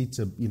prophecy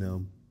to,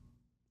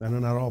 I know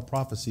not all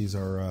prophecies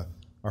are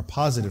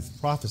positive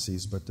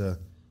prophecies, but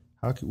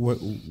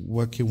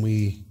what can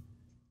we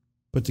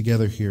put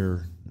together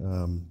here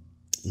and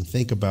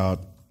think about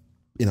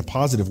in a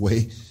positive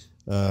way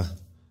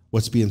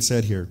what's being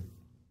said here?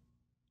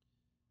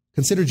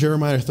 Consider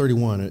Jeremiah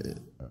 31.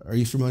 Are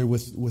you familiar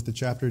with the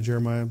chapter of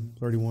Jeremiah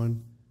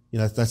 31?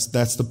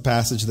 That's the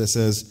passage that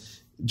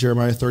says,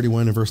 Jeremiah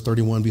 31 and verse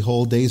 31,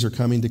 Behold, days are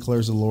coming,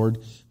 declares the Lord,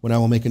 when I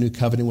will make a new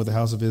covenant with the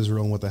house of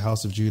Israel and with the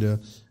house of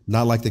Judah,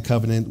 not like the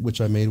covenant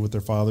which I made with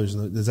their fathers.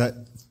 Does that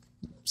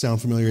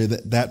sound familiar?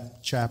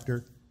 That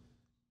chapter?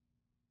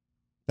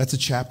 That's a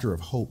chapter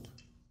of hope.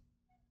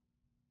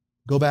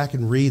 Go back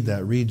and read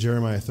that. Read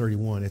Jeremiah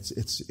 31. It's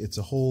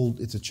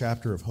a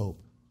chapter of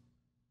hope.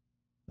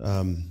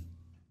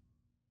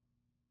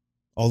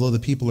 Although the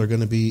people are going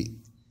to be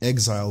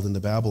exiled into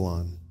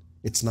Babylon,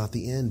 it's not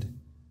the end.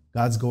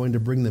 God's going to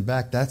bring them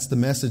back. That's the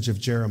message of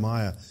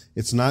Jeremiah.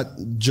 It's not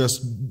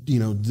just,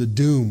 the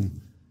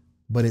doom,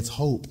 but it's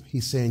hope.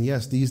 He's saying,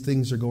 yes, these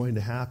things are going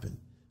to happen,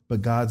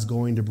 but God's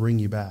going to bring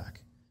you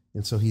back.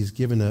 And so he's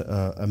given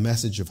a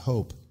message of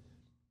hope.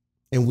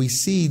 And we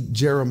see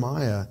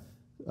Jeremiah,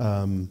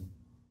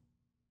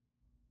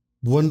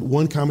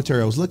 one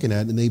commentary I was looking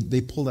at, and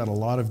they pulled out a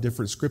lot of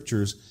different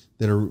scriptures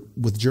that are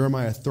with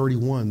Jeremiah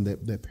 31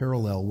 that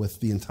parallel with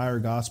the entire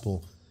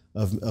gospel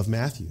of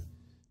Matthew.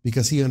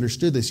 Because he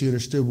understood this. He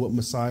understood what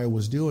Messiah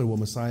was doing, what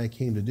Messiah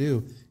came to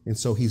do. And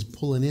so he's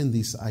pulling in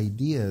these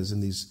ideas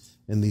and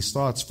these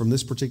thoughts from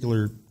this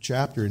particular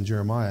chapter in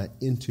Jeremiah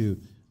into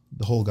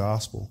the whole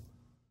gospel.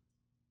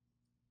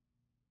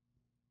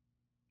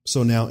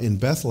 So now in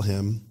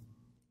Bethlehem,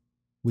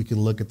 we can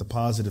look at the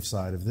positive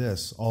side of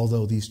this.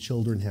 Although these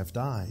children have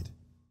died,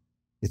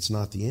 it's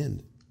not the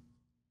end.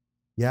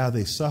 Yeah,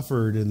 they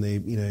suffered and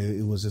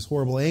it was this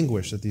horrible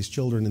anguish that these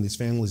children and these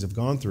families have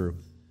gone through.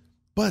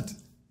 But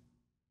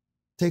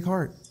take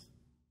heart,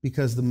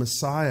 because the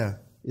Messiah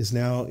is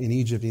now in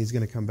Egypt and he's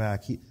going to come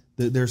back.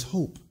 There's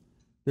hope.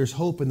 There's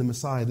hope in the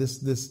Messiah.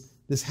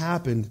 This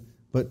happened,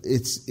 but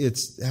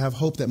it's have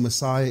hope that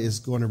Messiah is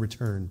going to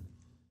return.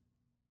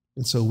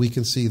 And so we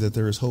can see that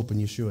there is hope in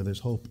Yeshua. There's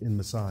hope in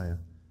Messiah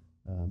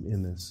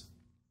in this.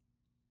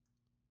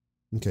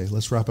 Okay,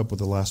 let's wrap up with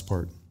the last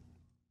part.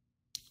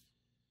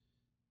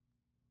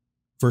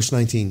 Verse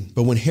 19.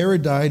 But when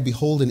Herod died,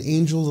 behold, an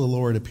angel of the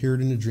Lord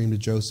appeared in a dream to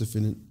Joseph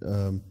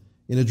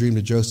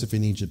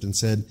in Egypt and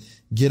said,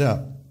 "Get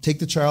up, take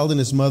the child and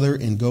his mother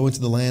and go into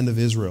the land of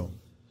Israel.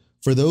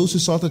 For those who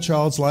sought the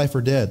child's life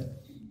are dead."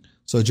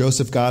 So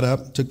Joseph got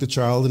up, took the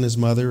child and his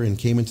mother, and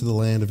came into the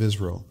land of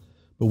Israel.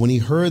 But when he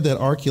heard that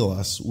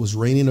Archelaus was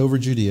reigning over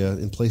Judea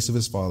in place of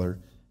his father,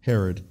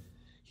 Herod,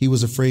 he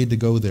was afraid to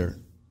go there.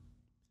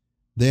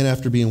 Then,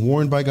 after being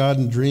warned by God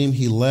in a dream,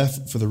 he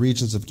left for the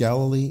regions of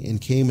Galilee and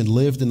came and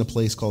lived in a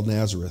place called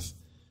Nazareth.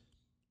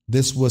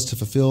 This was to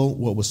fulfill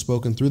what was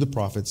spoken through the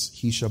prophets: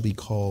 he shall be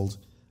called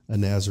a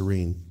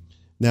Nazarene.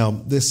 Now,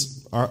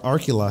 this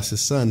Archelaus,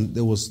 his son,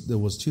 there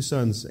was two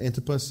sons,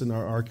 Antipas and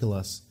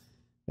Archelaus,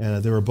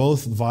 and they were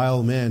both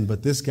vile men,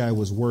 but this guy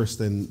was worse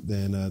than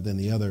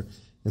the other.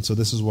 And so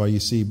this is why you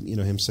see,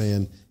 him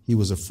saying he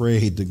was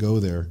afraid to go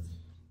there.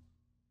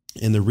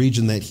 And the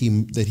region that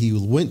he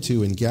went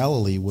to in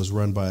Galilee was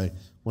run by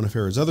one of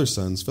Herod's other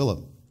sons,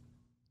 Philip.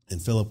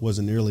 And Philip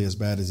wasn't nearly as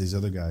bad as these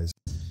other guys.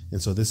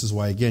 And so this is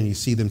why, again, you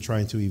see them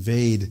trying to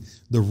evade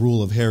the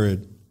rule of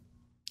Herod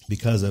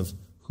because of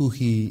who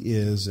he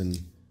is and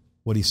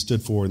what he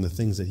stood for and the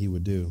things that he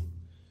would do.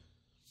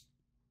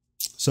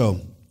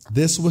 So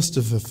this was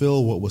to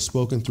fulfill what was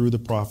spoken through the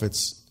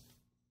prophets: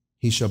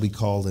 he shall be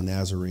called a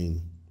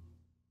Nazarene.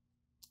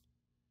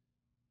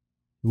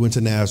 We went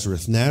to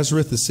Nazareth.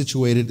 Nazareth is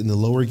situated in the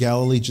lower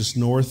Galilee, just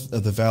north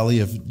of the valley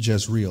of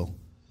Jezreel,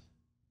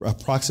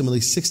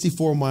 approximately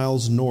 64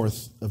 miles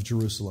north of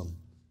Jerusalem.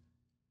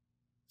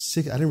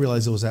 I didn't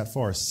realize it was that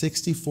far.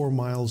 64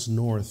 miles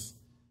north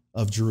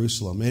of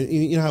Jerusalem. And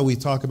you know how we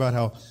talk about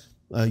how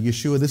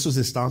Yeshua, this was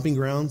his stomping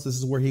grounds. This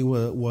is where he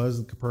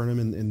was, Capernaum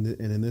and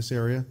in this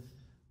area.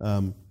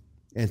 And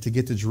to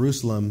get to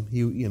Jerusalem,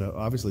 he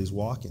obviously he's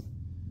walking.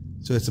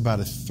 So it's about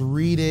a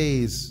 3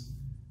 days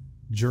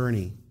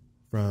journey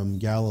from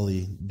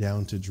Galilee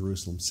down to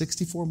Jerusalem.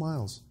 64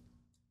 miles.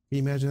 Can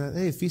you imagine that?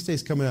 Hey, feast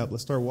day's coming up.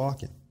 Let's start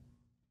walking.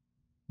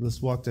 Let's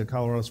walk to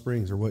Colorado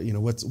Springs, or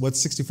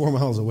what's 64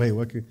 miles away?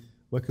 What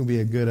can be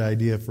a good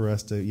idea for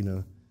us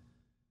to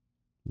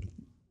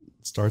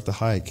start the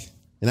hike?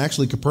 And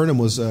actually, Capernaum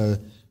was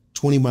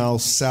 20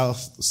 miles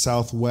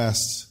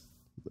southwest,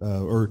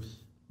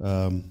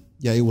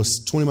 it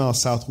was 20 miles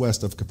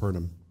southwest of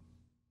Capernaum.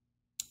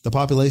 The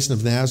population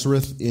of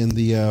Nazareth in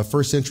the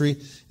first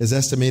century is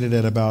estimated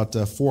at about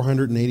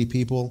 480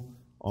 people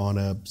on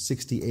a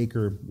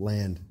 60-acre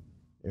land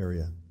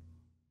area.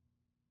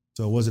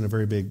 So it wasn't a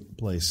very big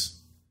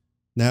place.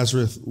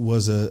 Nazareth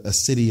was a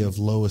city of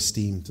low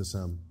esteem to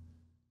some.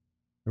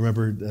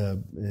 Remember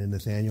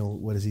Nathaniel,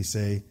 what does he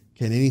say?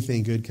 Can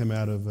anything good come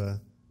out of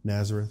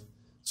Nazareth?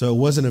 So it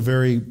wasn't a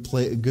very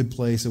good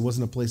place. It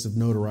wasn't a place of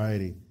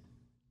notoriety.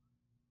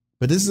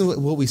 But this is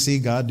what we see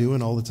God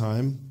doing all the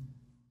time.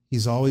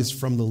 He's always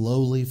from the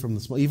lowly, from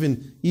the small.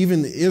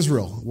 Even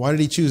Israel, why did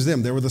he choose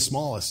them? They were the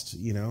smallest,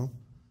 And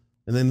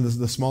then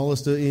the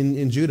smallest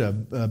in Judah,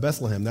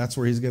 Bethlehem. That's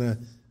where he's gonna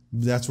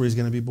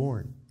be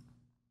born.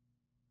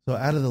 So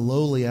out of the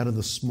lowly, out of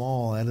the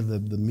small, out of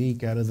the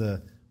meek, out of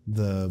the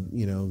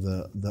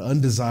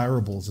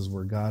undesirables is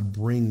where God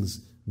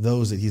brings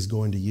those that he's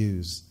going to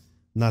use,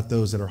 not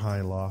those that are high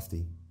and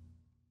lofty.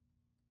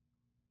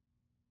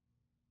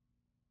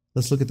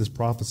 Let's look at this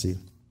prophecy.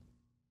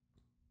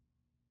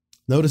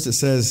 Notice it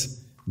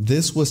says,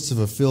 this was to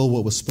fulfill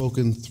what was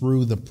spoken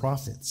through the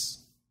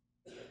prophets.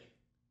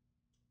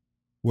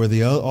 Where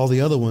all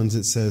the other ones,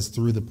 it says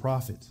through the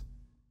prophet.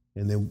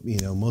 And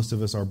then, most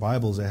of us, our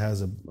Bibles, it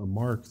has a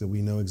mark that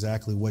we know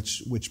exactly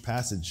which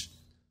passage.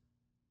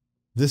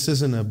 This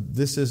isn't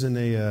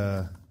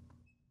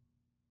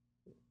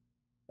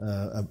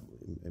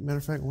Matter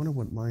of fact, I wonder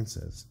what mine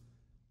says.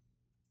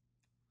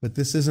 But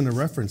this isn't a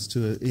reference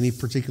to any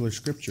particular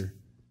scripture.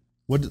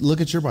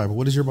 Look at your Bible.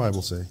 What does your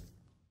Bible say?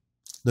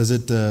 Does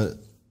it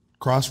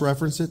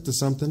cross-reference it to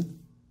something?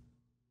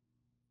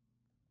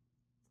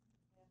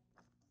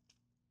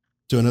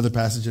 To another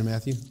passage in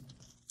Matthew?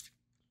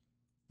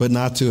 But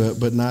not to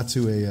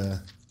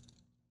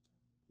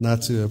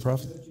a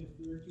prophet.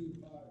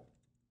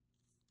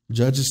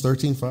 Judges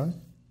 13:5.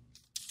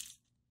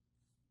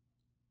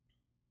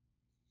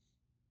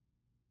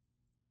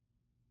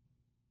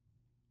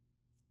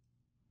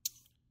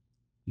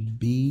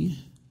 B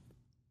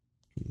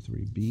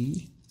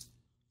 23b.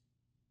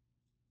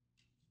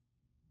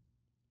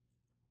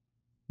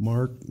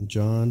 Mark,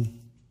 John.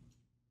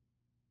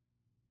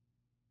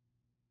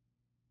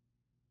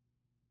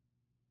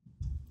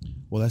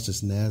 Well, that's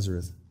just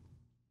Nazareth.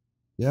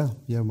 Yeah,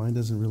 mine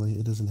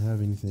doesn't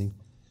have anything.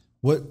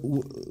 What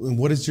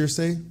does yours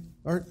say,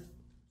 Art?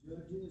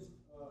 Judges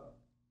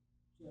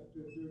chapter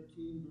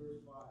 13, verse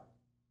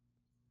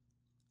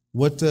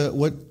 5.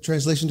 What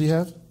translation do you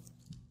have?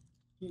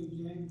 King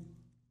James.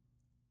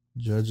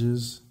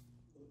 Judges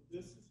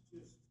This is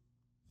just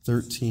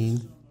 13.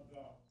 something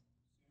about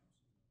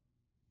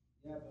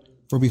Samson.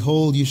 For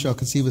behold, you shall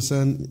conceive a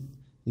son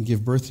and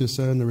give birth to a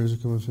son. The razor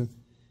come of him.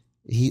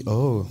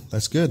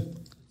 That's good.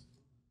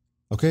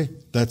 Okay,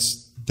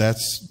 that's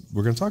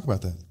we're going to talk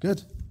about that.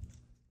 Good.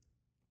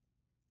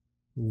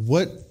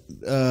 What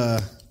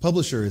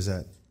publisher is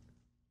that?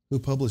 Who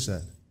published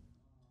that?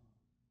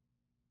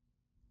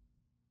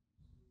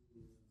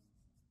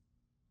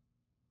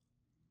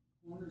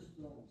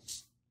 Cornerstone.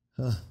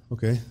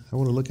 Okay, I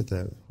want to look at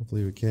that.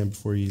 Hopefully we can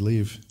before you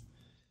leave.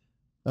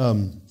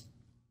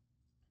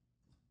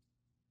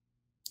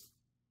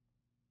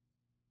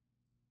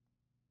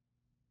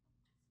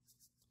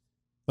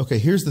 Okay,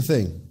 here's the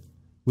thing.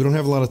 We don't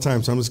have a lot of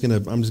time, so I'm just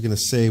gonna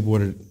say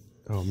what it.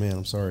 Oh man,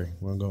 I'm sorry.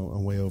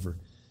 I'm way over.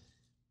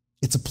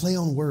 It's a play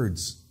on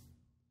words.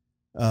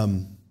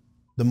 The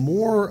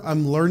more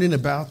I'm learning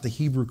about the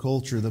Hebrew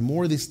culture, the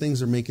more these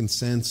things are making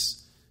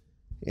sense.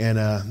 And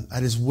I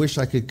just wish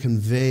I could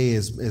convey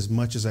as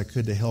much as I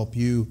could to help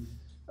you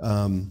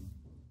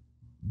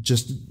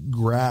just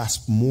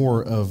grasp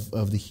more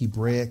of the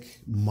Hebraic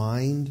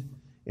mind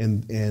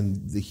and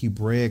the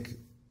Hebraic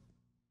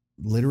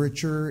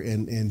literature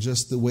and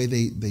just the way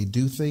they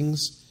do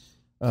things.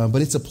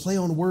 But it's a play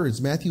on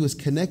words. Matthew is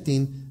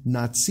connecting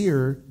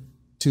Natsir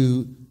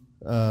to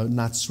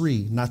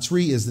Natsri.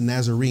 Natsri is the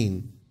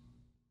Nazarene.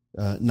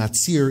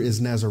 Natsir is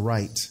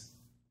Nazarite.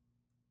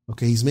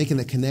 Okay, he's making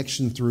a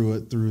connection through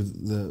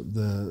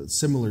the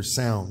similar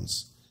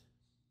sounds.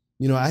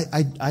 You know,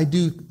 I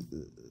do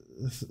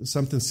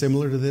something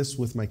similar to this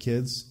with my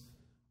kids.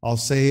 I'll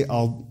say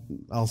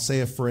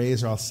a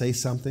phrase or I'll say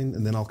something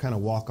and then I'll kind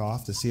of walk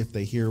off to see if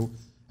they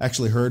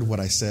actually heard what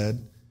I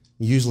said.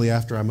 Usually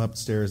after I'm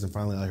upstairs and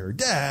finally I heard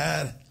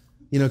Dad,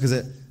 you know, because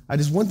I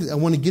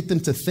want to get them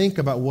to think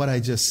about what I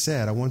just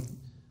said. I want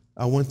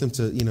them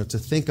to to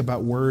think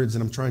about words,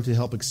 and I'm trying to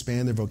help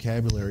expand their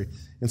vocabulary.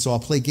 And so I'll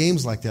play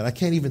games like that. I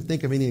can't even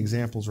think of any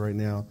examples right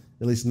now,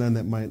 at least none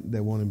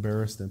that won't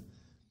embarrass them.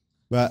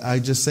 But I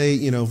just say,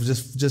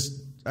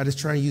 I just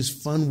try to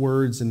use fun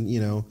words and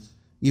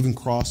even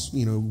cross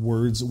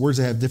words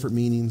that have different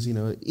meanings,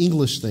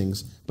 English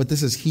things. But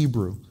this is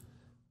Hebrew.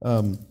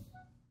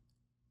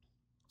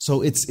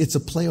 So it's a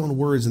play on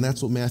words, and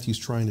that's what Matthew's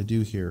trying to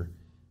do here.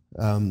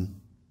 The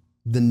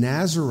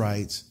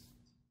Nazarite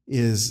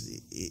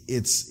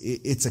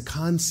it's a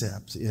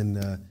concept,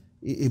 and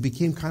it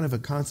became kind of a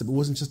concept. It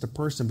wasn't just a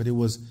person, but it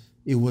was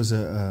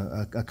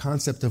a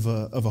concept of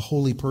a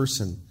holy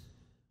person.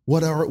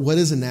 What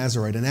is a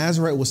Nazarite? A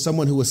Nazarite was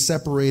someone who was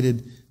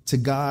separated to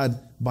God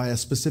by a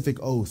specific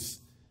oath.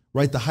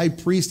 Right? The high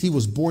priest, he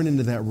was born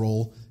into that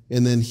role,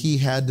 and then he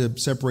had to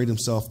separate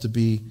himself to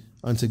be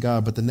unto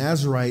God. But the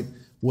Nazarite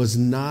was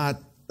not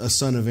a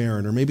son of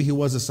Aaron, or maybe he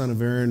was a son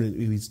of Aaron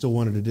and he still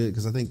wanted to do it,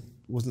 because I think it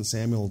wasn't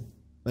Samuel.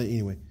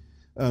 Anyway,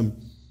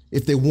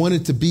 if they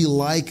wanted to be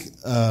like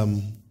a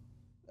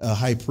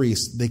high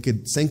priest, they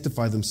could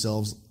sanctify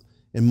themselves,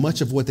 and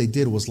much of what they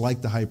did was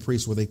like the high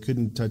priest, where they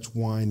couldn't touch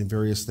wine and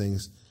various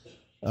things.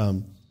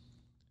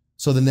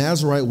 So the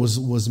Nazarite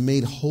was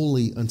made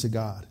holy unto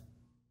God.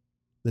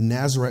 The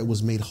Nazarite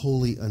was made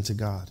holy unto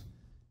God.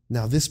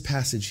 Now this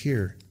passage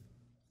here,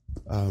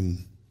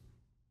 that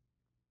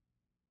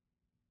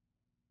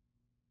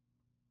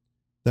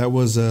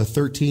was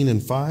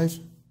 13:5.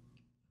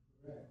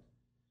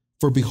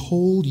 For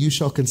behold, you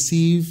shall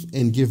conceive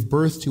and give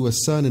birth to a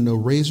son, and no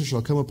razor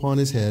shall come upon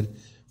his head,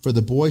 for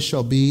the boy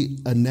shall be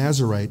a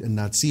Nazarite, a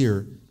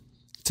Natsir,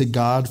 to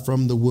God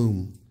from the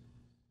womb.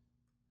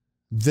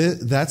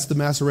 That's the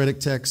Masoretic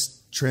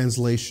text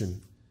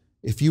translation.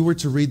 If you were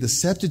to read the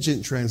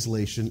Septuagint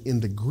translation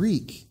in the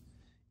Greek,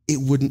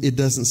 it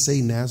doesn't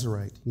say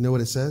Nazarite. You know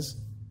what it says?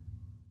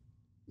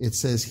 It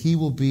says he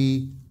will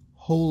be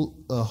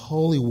a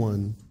holy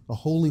one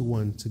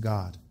to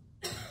God.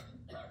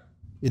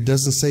 It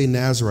doesn't say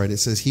Nazarite. It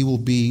says he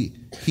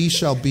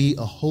shall be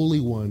a holy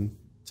one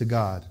to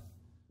God.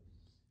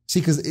 See,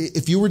 because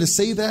if you were to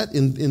say that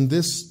in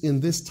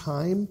this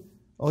time,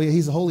 oh yeah,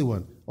 he's a holy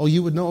one. Oh,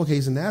 you would know, okay,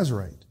 he's a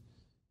Nazarite.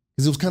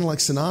 Because it was kind of like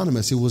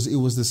synonymous. It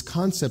was this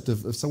concept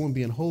of someone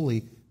being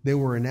holy. They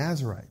were a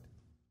Nazarite.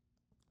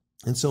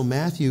 And so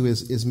Matthew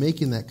is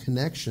making that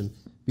connection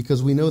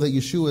because we know that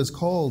Yeshua is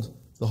called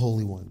the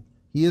Holy One.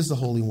 He is the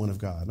Holy One of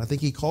God. And I think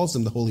he calls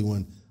him the Holy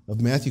One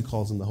Matthew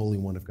calls him the Holy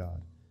One of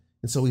God.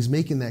 And so he's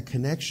making that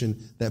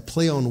connection, that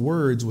play on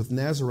words with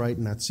Nazarite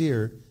and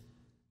Nazir.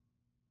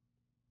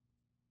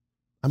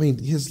 I mean,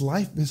 his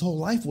whole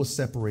life was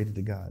separated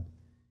to God.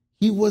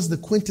 He was the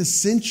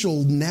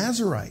quintessential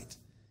Nazarite.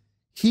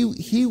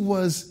 He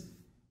was,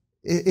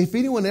 if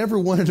anyone ever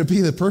wanted to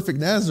be the perfect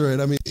Nazarite,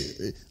 I mean,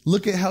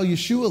 look at how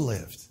Yeshua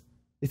lived.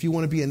 If you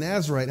want to be a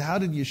Nazarite, how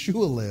did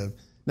Yeshua live?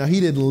 Now,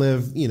 he didn't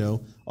live,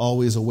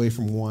 always away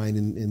from wine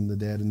and the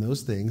dead and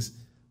those things.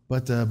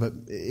 But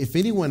if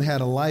anyone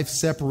had a life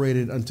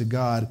separated unto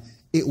God,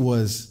 it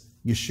was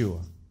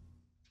Yeshua.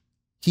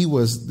 He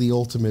was the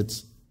ultimate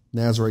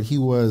Nazarite. He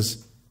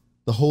was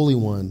the Holy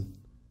One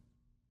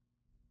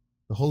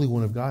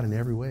of God in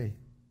every way.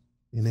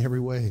 In every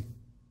way.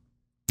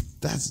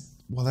 That's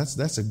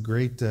a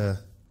great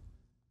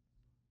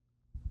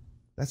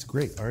that's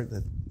great, Art.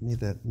 That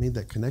made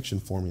that connection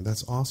for me.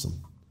 That's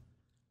awesome.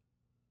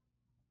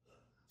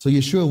 So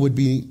Yeshua would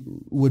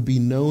be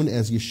known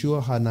as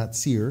Yeshua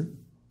HaNatzir,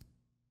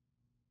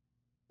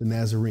 the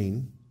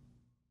Nazarene,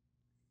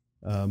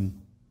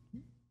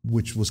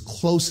 which was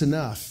close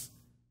enough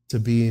to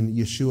being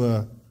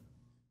Yeshua.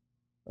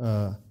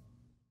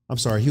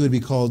 He would be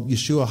called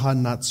Yeshua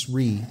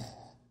HaNatzri.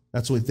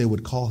 That's what they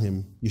would call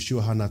him,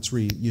 Yeshua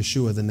HaNatzri,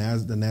 Yeshua the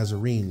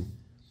Nazarene.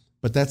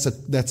 But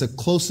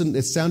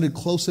it sounded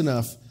close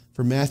enough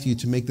for Matthew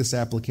to make this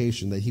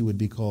application that he would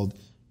be called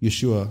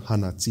Yeshua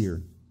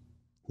HaNatzir,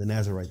 the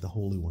Nazarite, the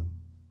Holy One.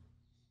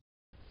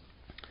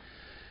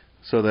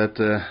 So that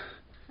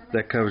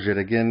covers it.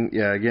 Again,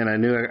 I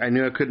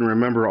knew I couldn't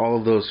remember all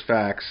of those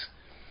facts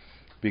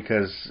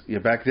because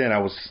back then I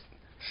was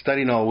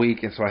studying all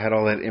week, and so I had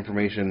all that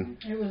information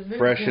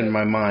fresh in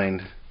my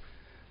mind.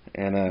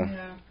 And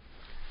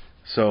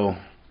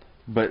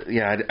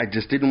I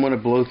just didn't want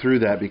to blow through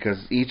that because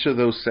each of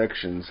those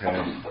sections had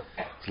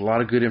a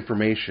lot of good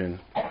information.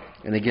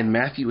 And again,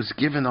 Matthew was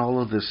given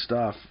all of this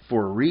stuff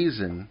for a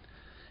reason.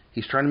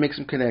 He's trying to make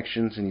some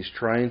connections, and he's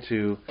trying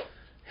to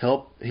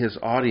help his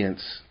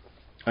audience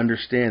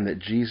understand that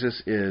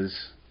Jesus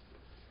is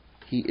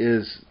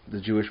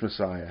the Jewish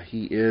Messiah.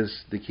 He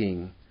is the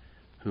King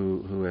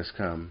who has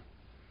come,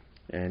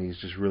 and he's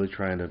just really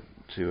trying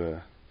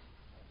to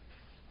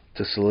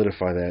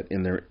solidify that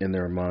in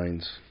their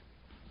minds.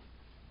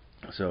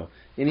 So,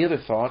 any other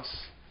thoughts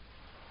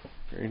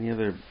or any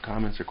other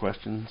comments or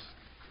questions?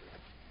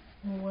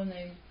 Well, when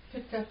they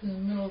picked up in the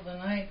middle of the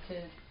night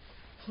to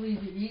flee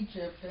to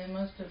Egypt, they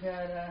must have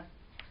had a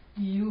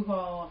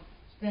U-Haul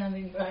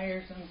standing by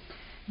or something.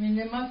 I mean,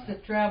 they must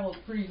have traveled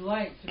pretty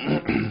light to be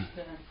able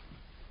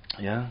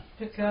to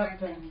pick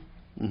up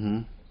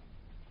and,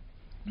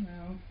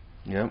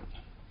 Yep.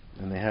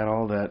 And they had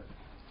all that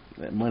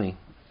money.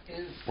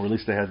 Or at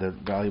least they had the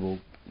valuable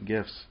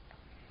gifts.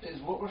 Is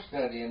what we're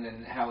studying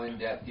and how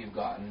in-depth you've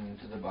gotten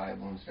into the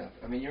Bible and stuff.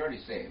 I mean, you're already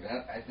saved.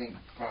 I think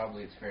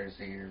probably it's fair to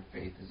say your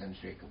faith is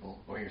unshakable,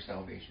 or your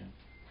salvation.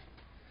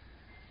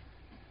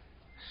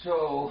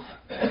 So,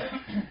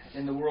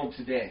 in the world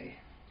today,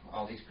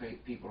 all these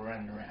great people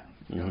running around,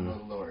 don't know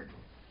the Lord.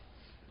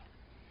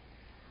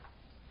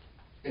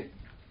 If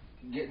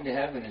getting to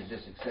heaven is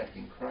just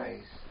accepting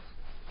Christ,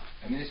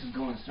 I mean, this is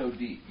going so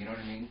deep, you know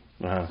what I mean?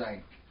 It's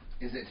like,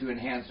 is it to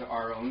enhance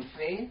our own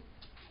faith?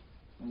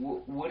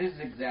 What is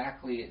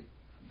exactly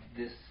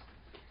this?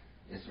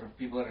 Is for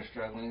people that are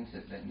struggling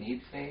that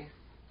need faith?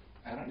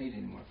 I don't need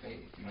any more faith,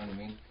 you know what I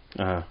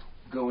mean?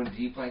 Going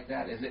deep like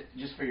that? Is it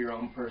just for your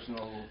own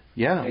personal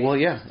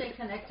faith? Stay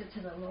connected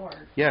to the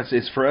Lord. Yes,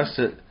 it's for us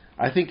to...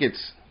 I think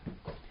it's...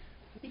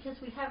 Because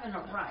we haven't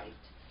arrived.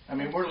 I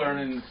mean, we're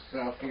learning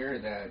stuff here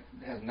that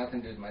has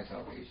nothing to do with my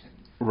salvation.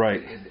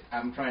 Right.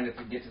 I'm trying to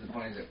get to the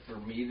point, is it for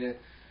me to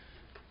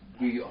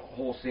be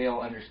wholesale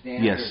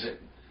understand? Yes. Or is it,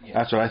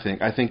 That's what I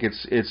think. I think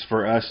it's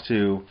for us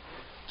to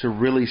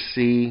really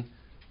see,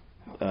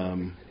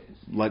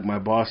 like my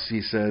boss,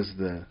 he says,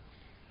 the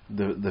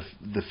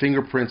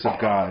fingerprints of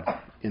God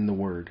in the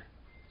Word.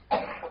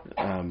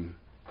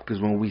 Because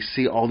when we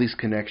see all these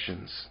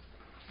connections,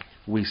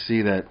 we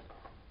see that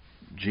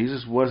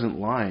Jesus wasn't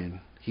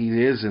lying. He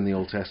is in the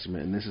Old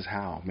Testament, and this is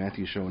how.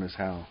 Matthew's showing us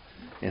how.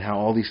 And how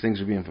all these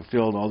things are being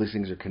fulfilled, all these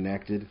things are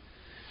connected.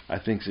 I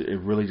think it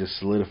really just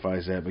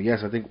solidifies that. But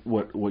yes, I think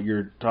what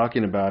you're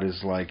talking about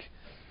is like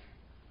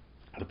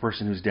the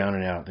person who's down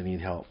and out. They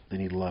need help. They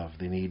need love.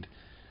 They need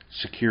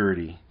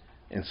security.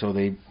 And so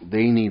they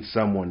need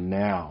someone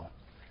now.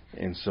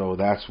 And so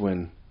that's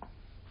when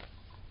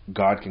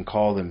God can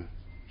call them.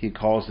 He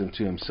calls them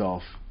to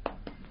himself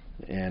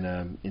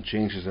and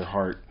changes their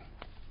heart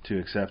to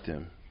accept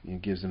him. He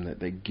gives them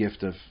that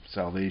gift of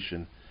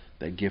salvation,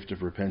 that gift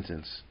of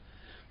repentance.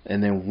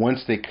 And then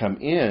once they come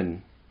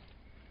in,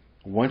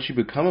 once you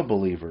become a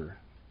believer,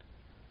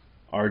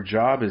 Our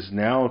job is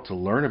now to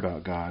learn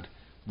about God.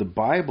 The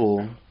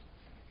Bible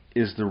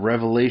is the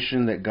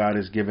revelation that God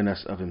has given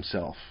us of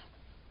himself.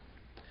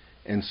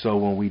 And so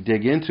when we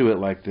dig into it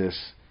like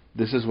this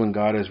is when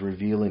God is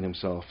revealing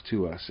himself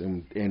to us.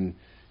 And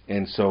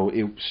so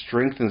it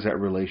strengthens that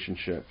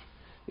relationship.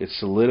 It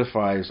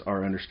solidifies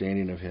our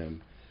understanding of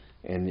him.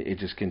 And it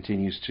just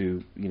continues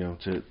to,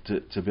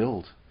 to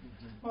build.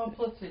 Well,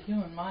 plus the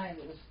human mind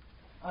is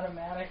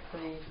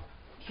automatically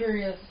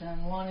curious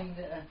and wanting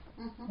to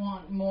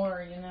want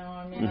more,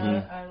 I mean,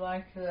 I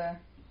like the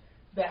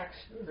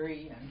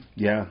backstory and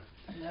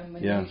the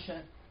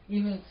minutia.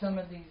 Even some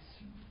of these,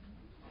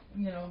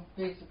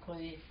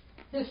 basically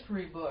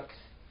history books,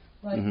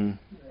 like, what's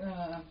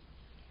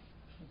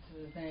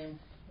his name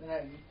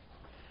that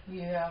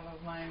you have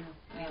of mine?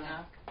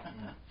 Enoch.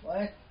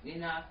 What?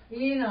 Enoch.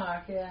 Yeah,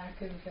 I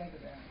couldn't think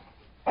of that.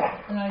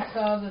 And I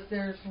saw that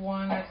there's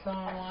one, I saw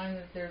online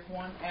that there's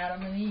one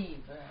Adam and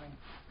Eve.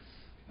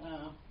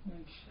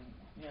 Which,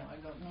 I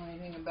don't know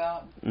anything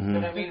about.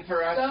 But I mean,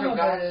 for us, Some so of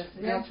God's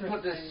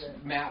put this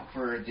map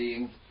for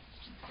the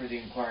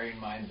inquiring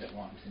minds that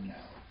want to know,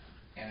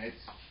 and it's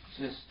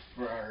just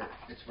for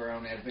our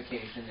own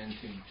edification and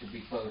to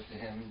be close to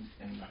Him.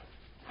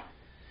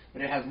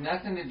 But it has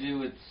nothing to do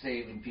with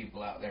saving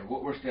people out there.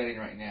 What we're studying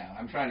right now,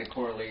 I'm trying to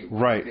correlate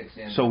what fits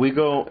in. So we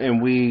go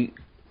and we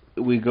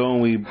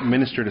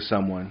minister to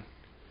someone,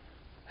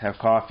 have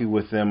coffee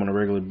with them on a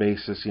regular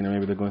basis.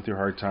 Maybe they're going through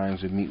hard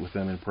times. We meet with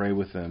them and pray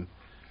with them.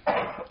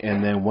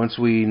 And then once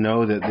we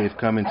know that they've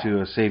come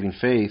into a saving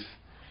faith,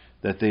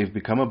 that they've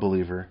become a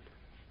believer,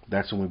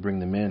 that's when we bring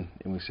them in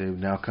and we say,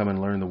 now come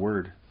and learn the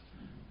Word.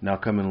 Now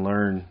come and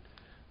learn,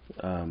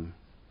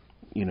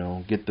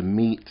 get the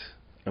meat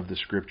of the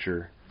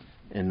Scripture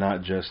and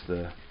not just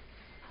the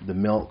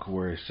milk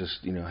where it's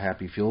just,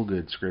 happy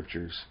feel-good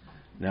Scriptures.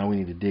 Now we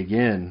need to dig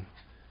in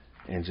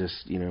and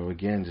just,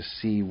 just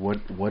see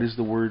what is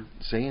the Word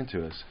saying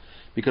to us.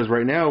 Because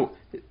right now,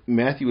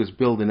 Matthew is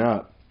building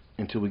up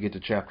until we get to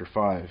chapter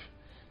 5.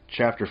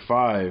 Chapter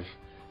 5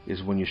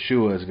 is when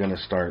Yeshua is going to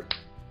start.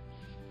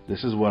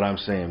 This is what I'm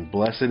saying.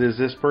 Blessed is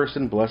this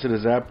person, blessed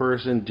is that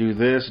person, do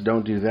this,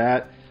 don't do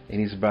that. And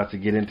he's about to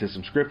get into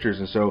some scriptures.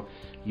 And so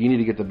you need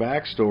to get the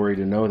backstory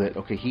to know that,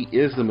 okay, he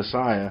is the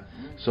Messiah.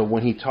 So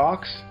when he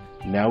talks,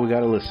 now we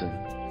got to listen.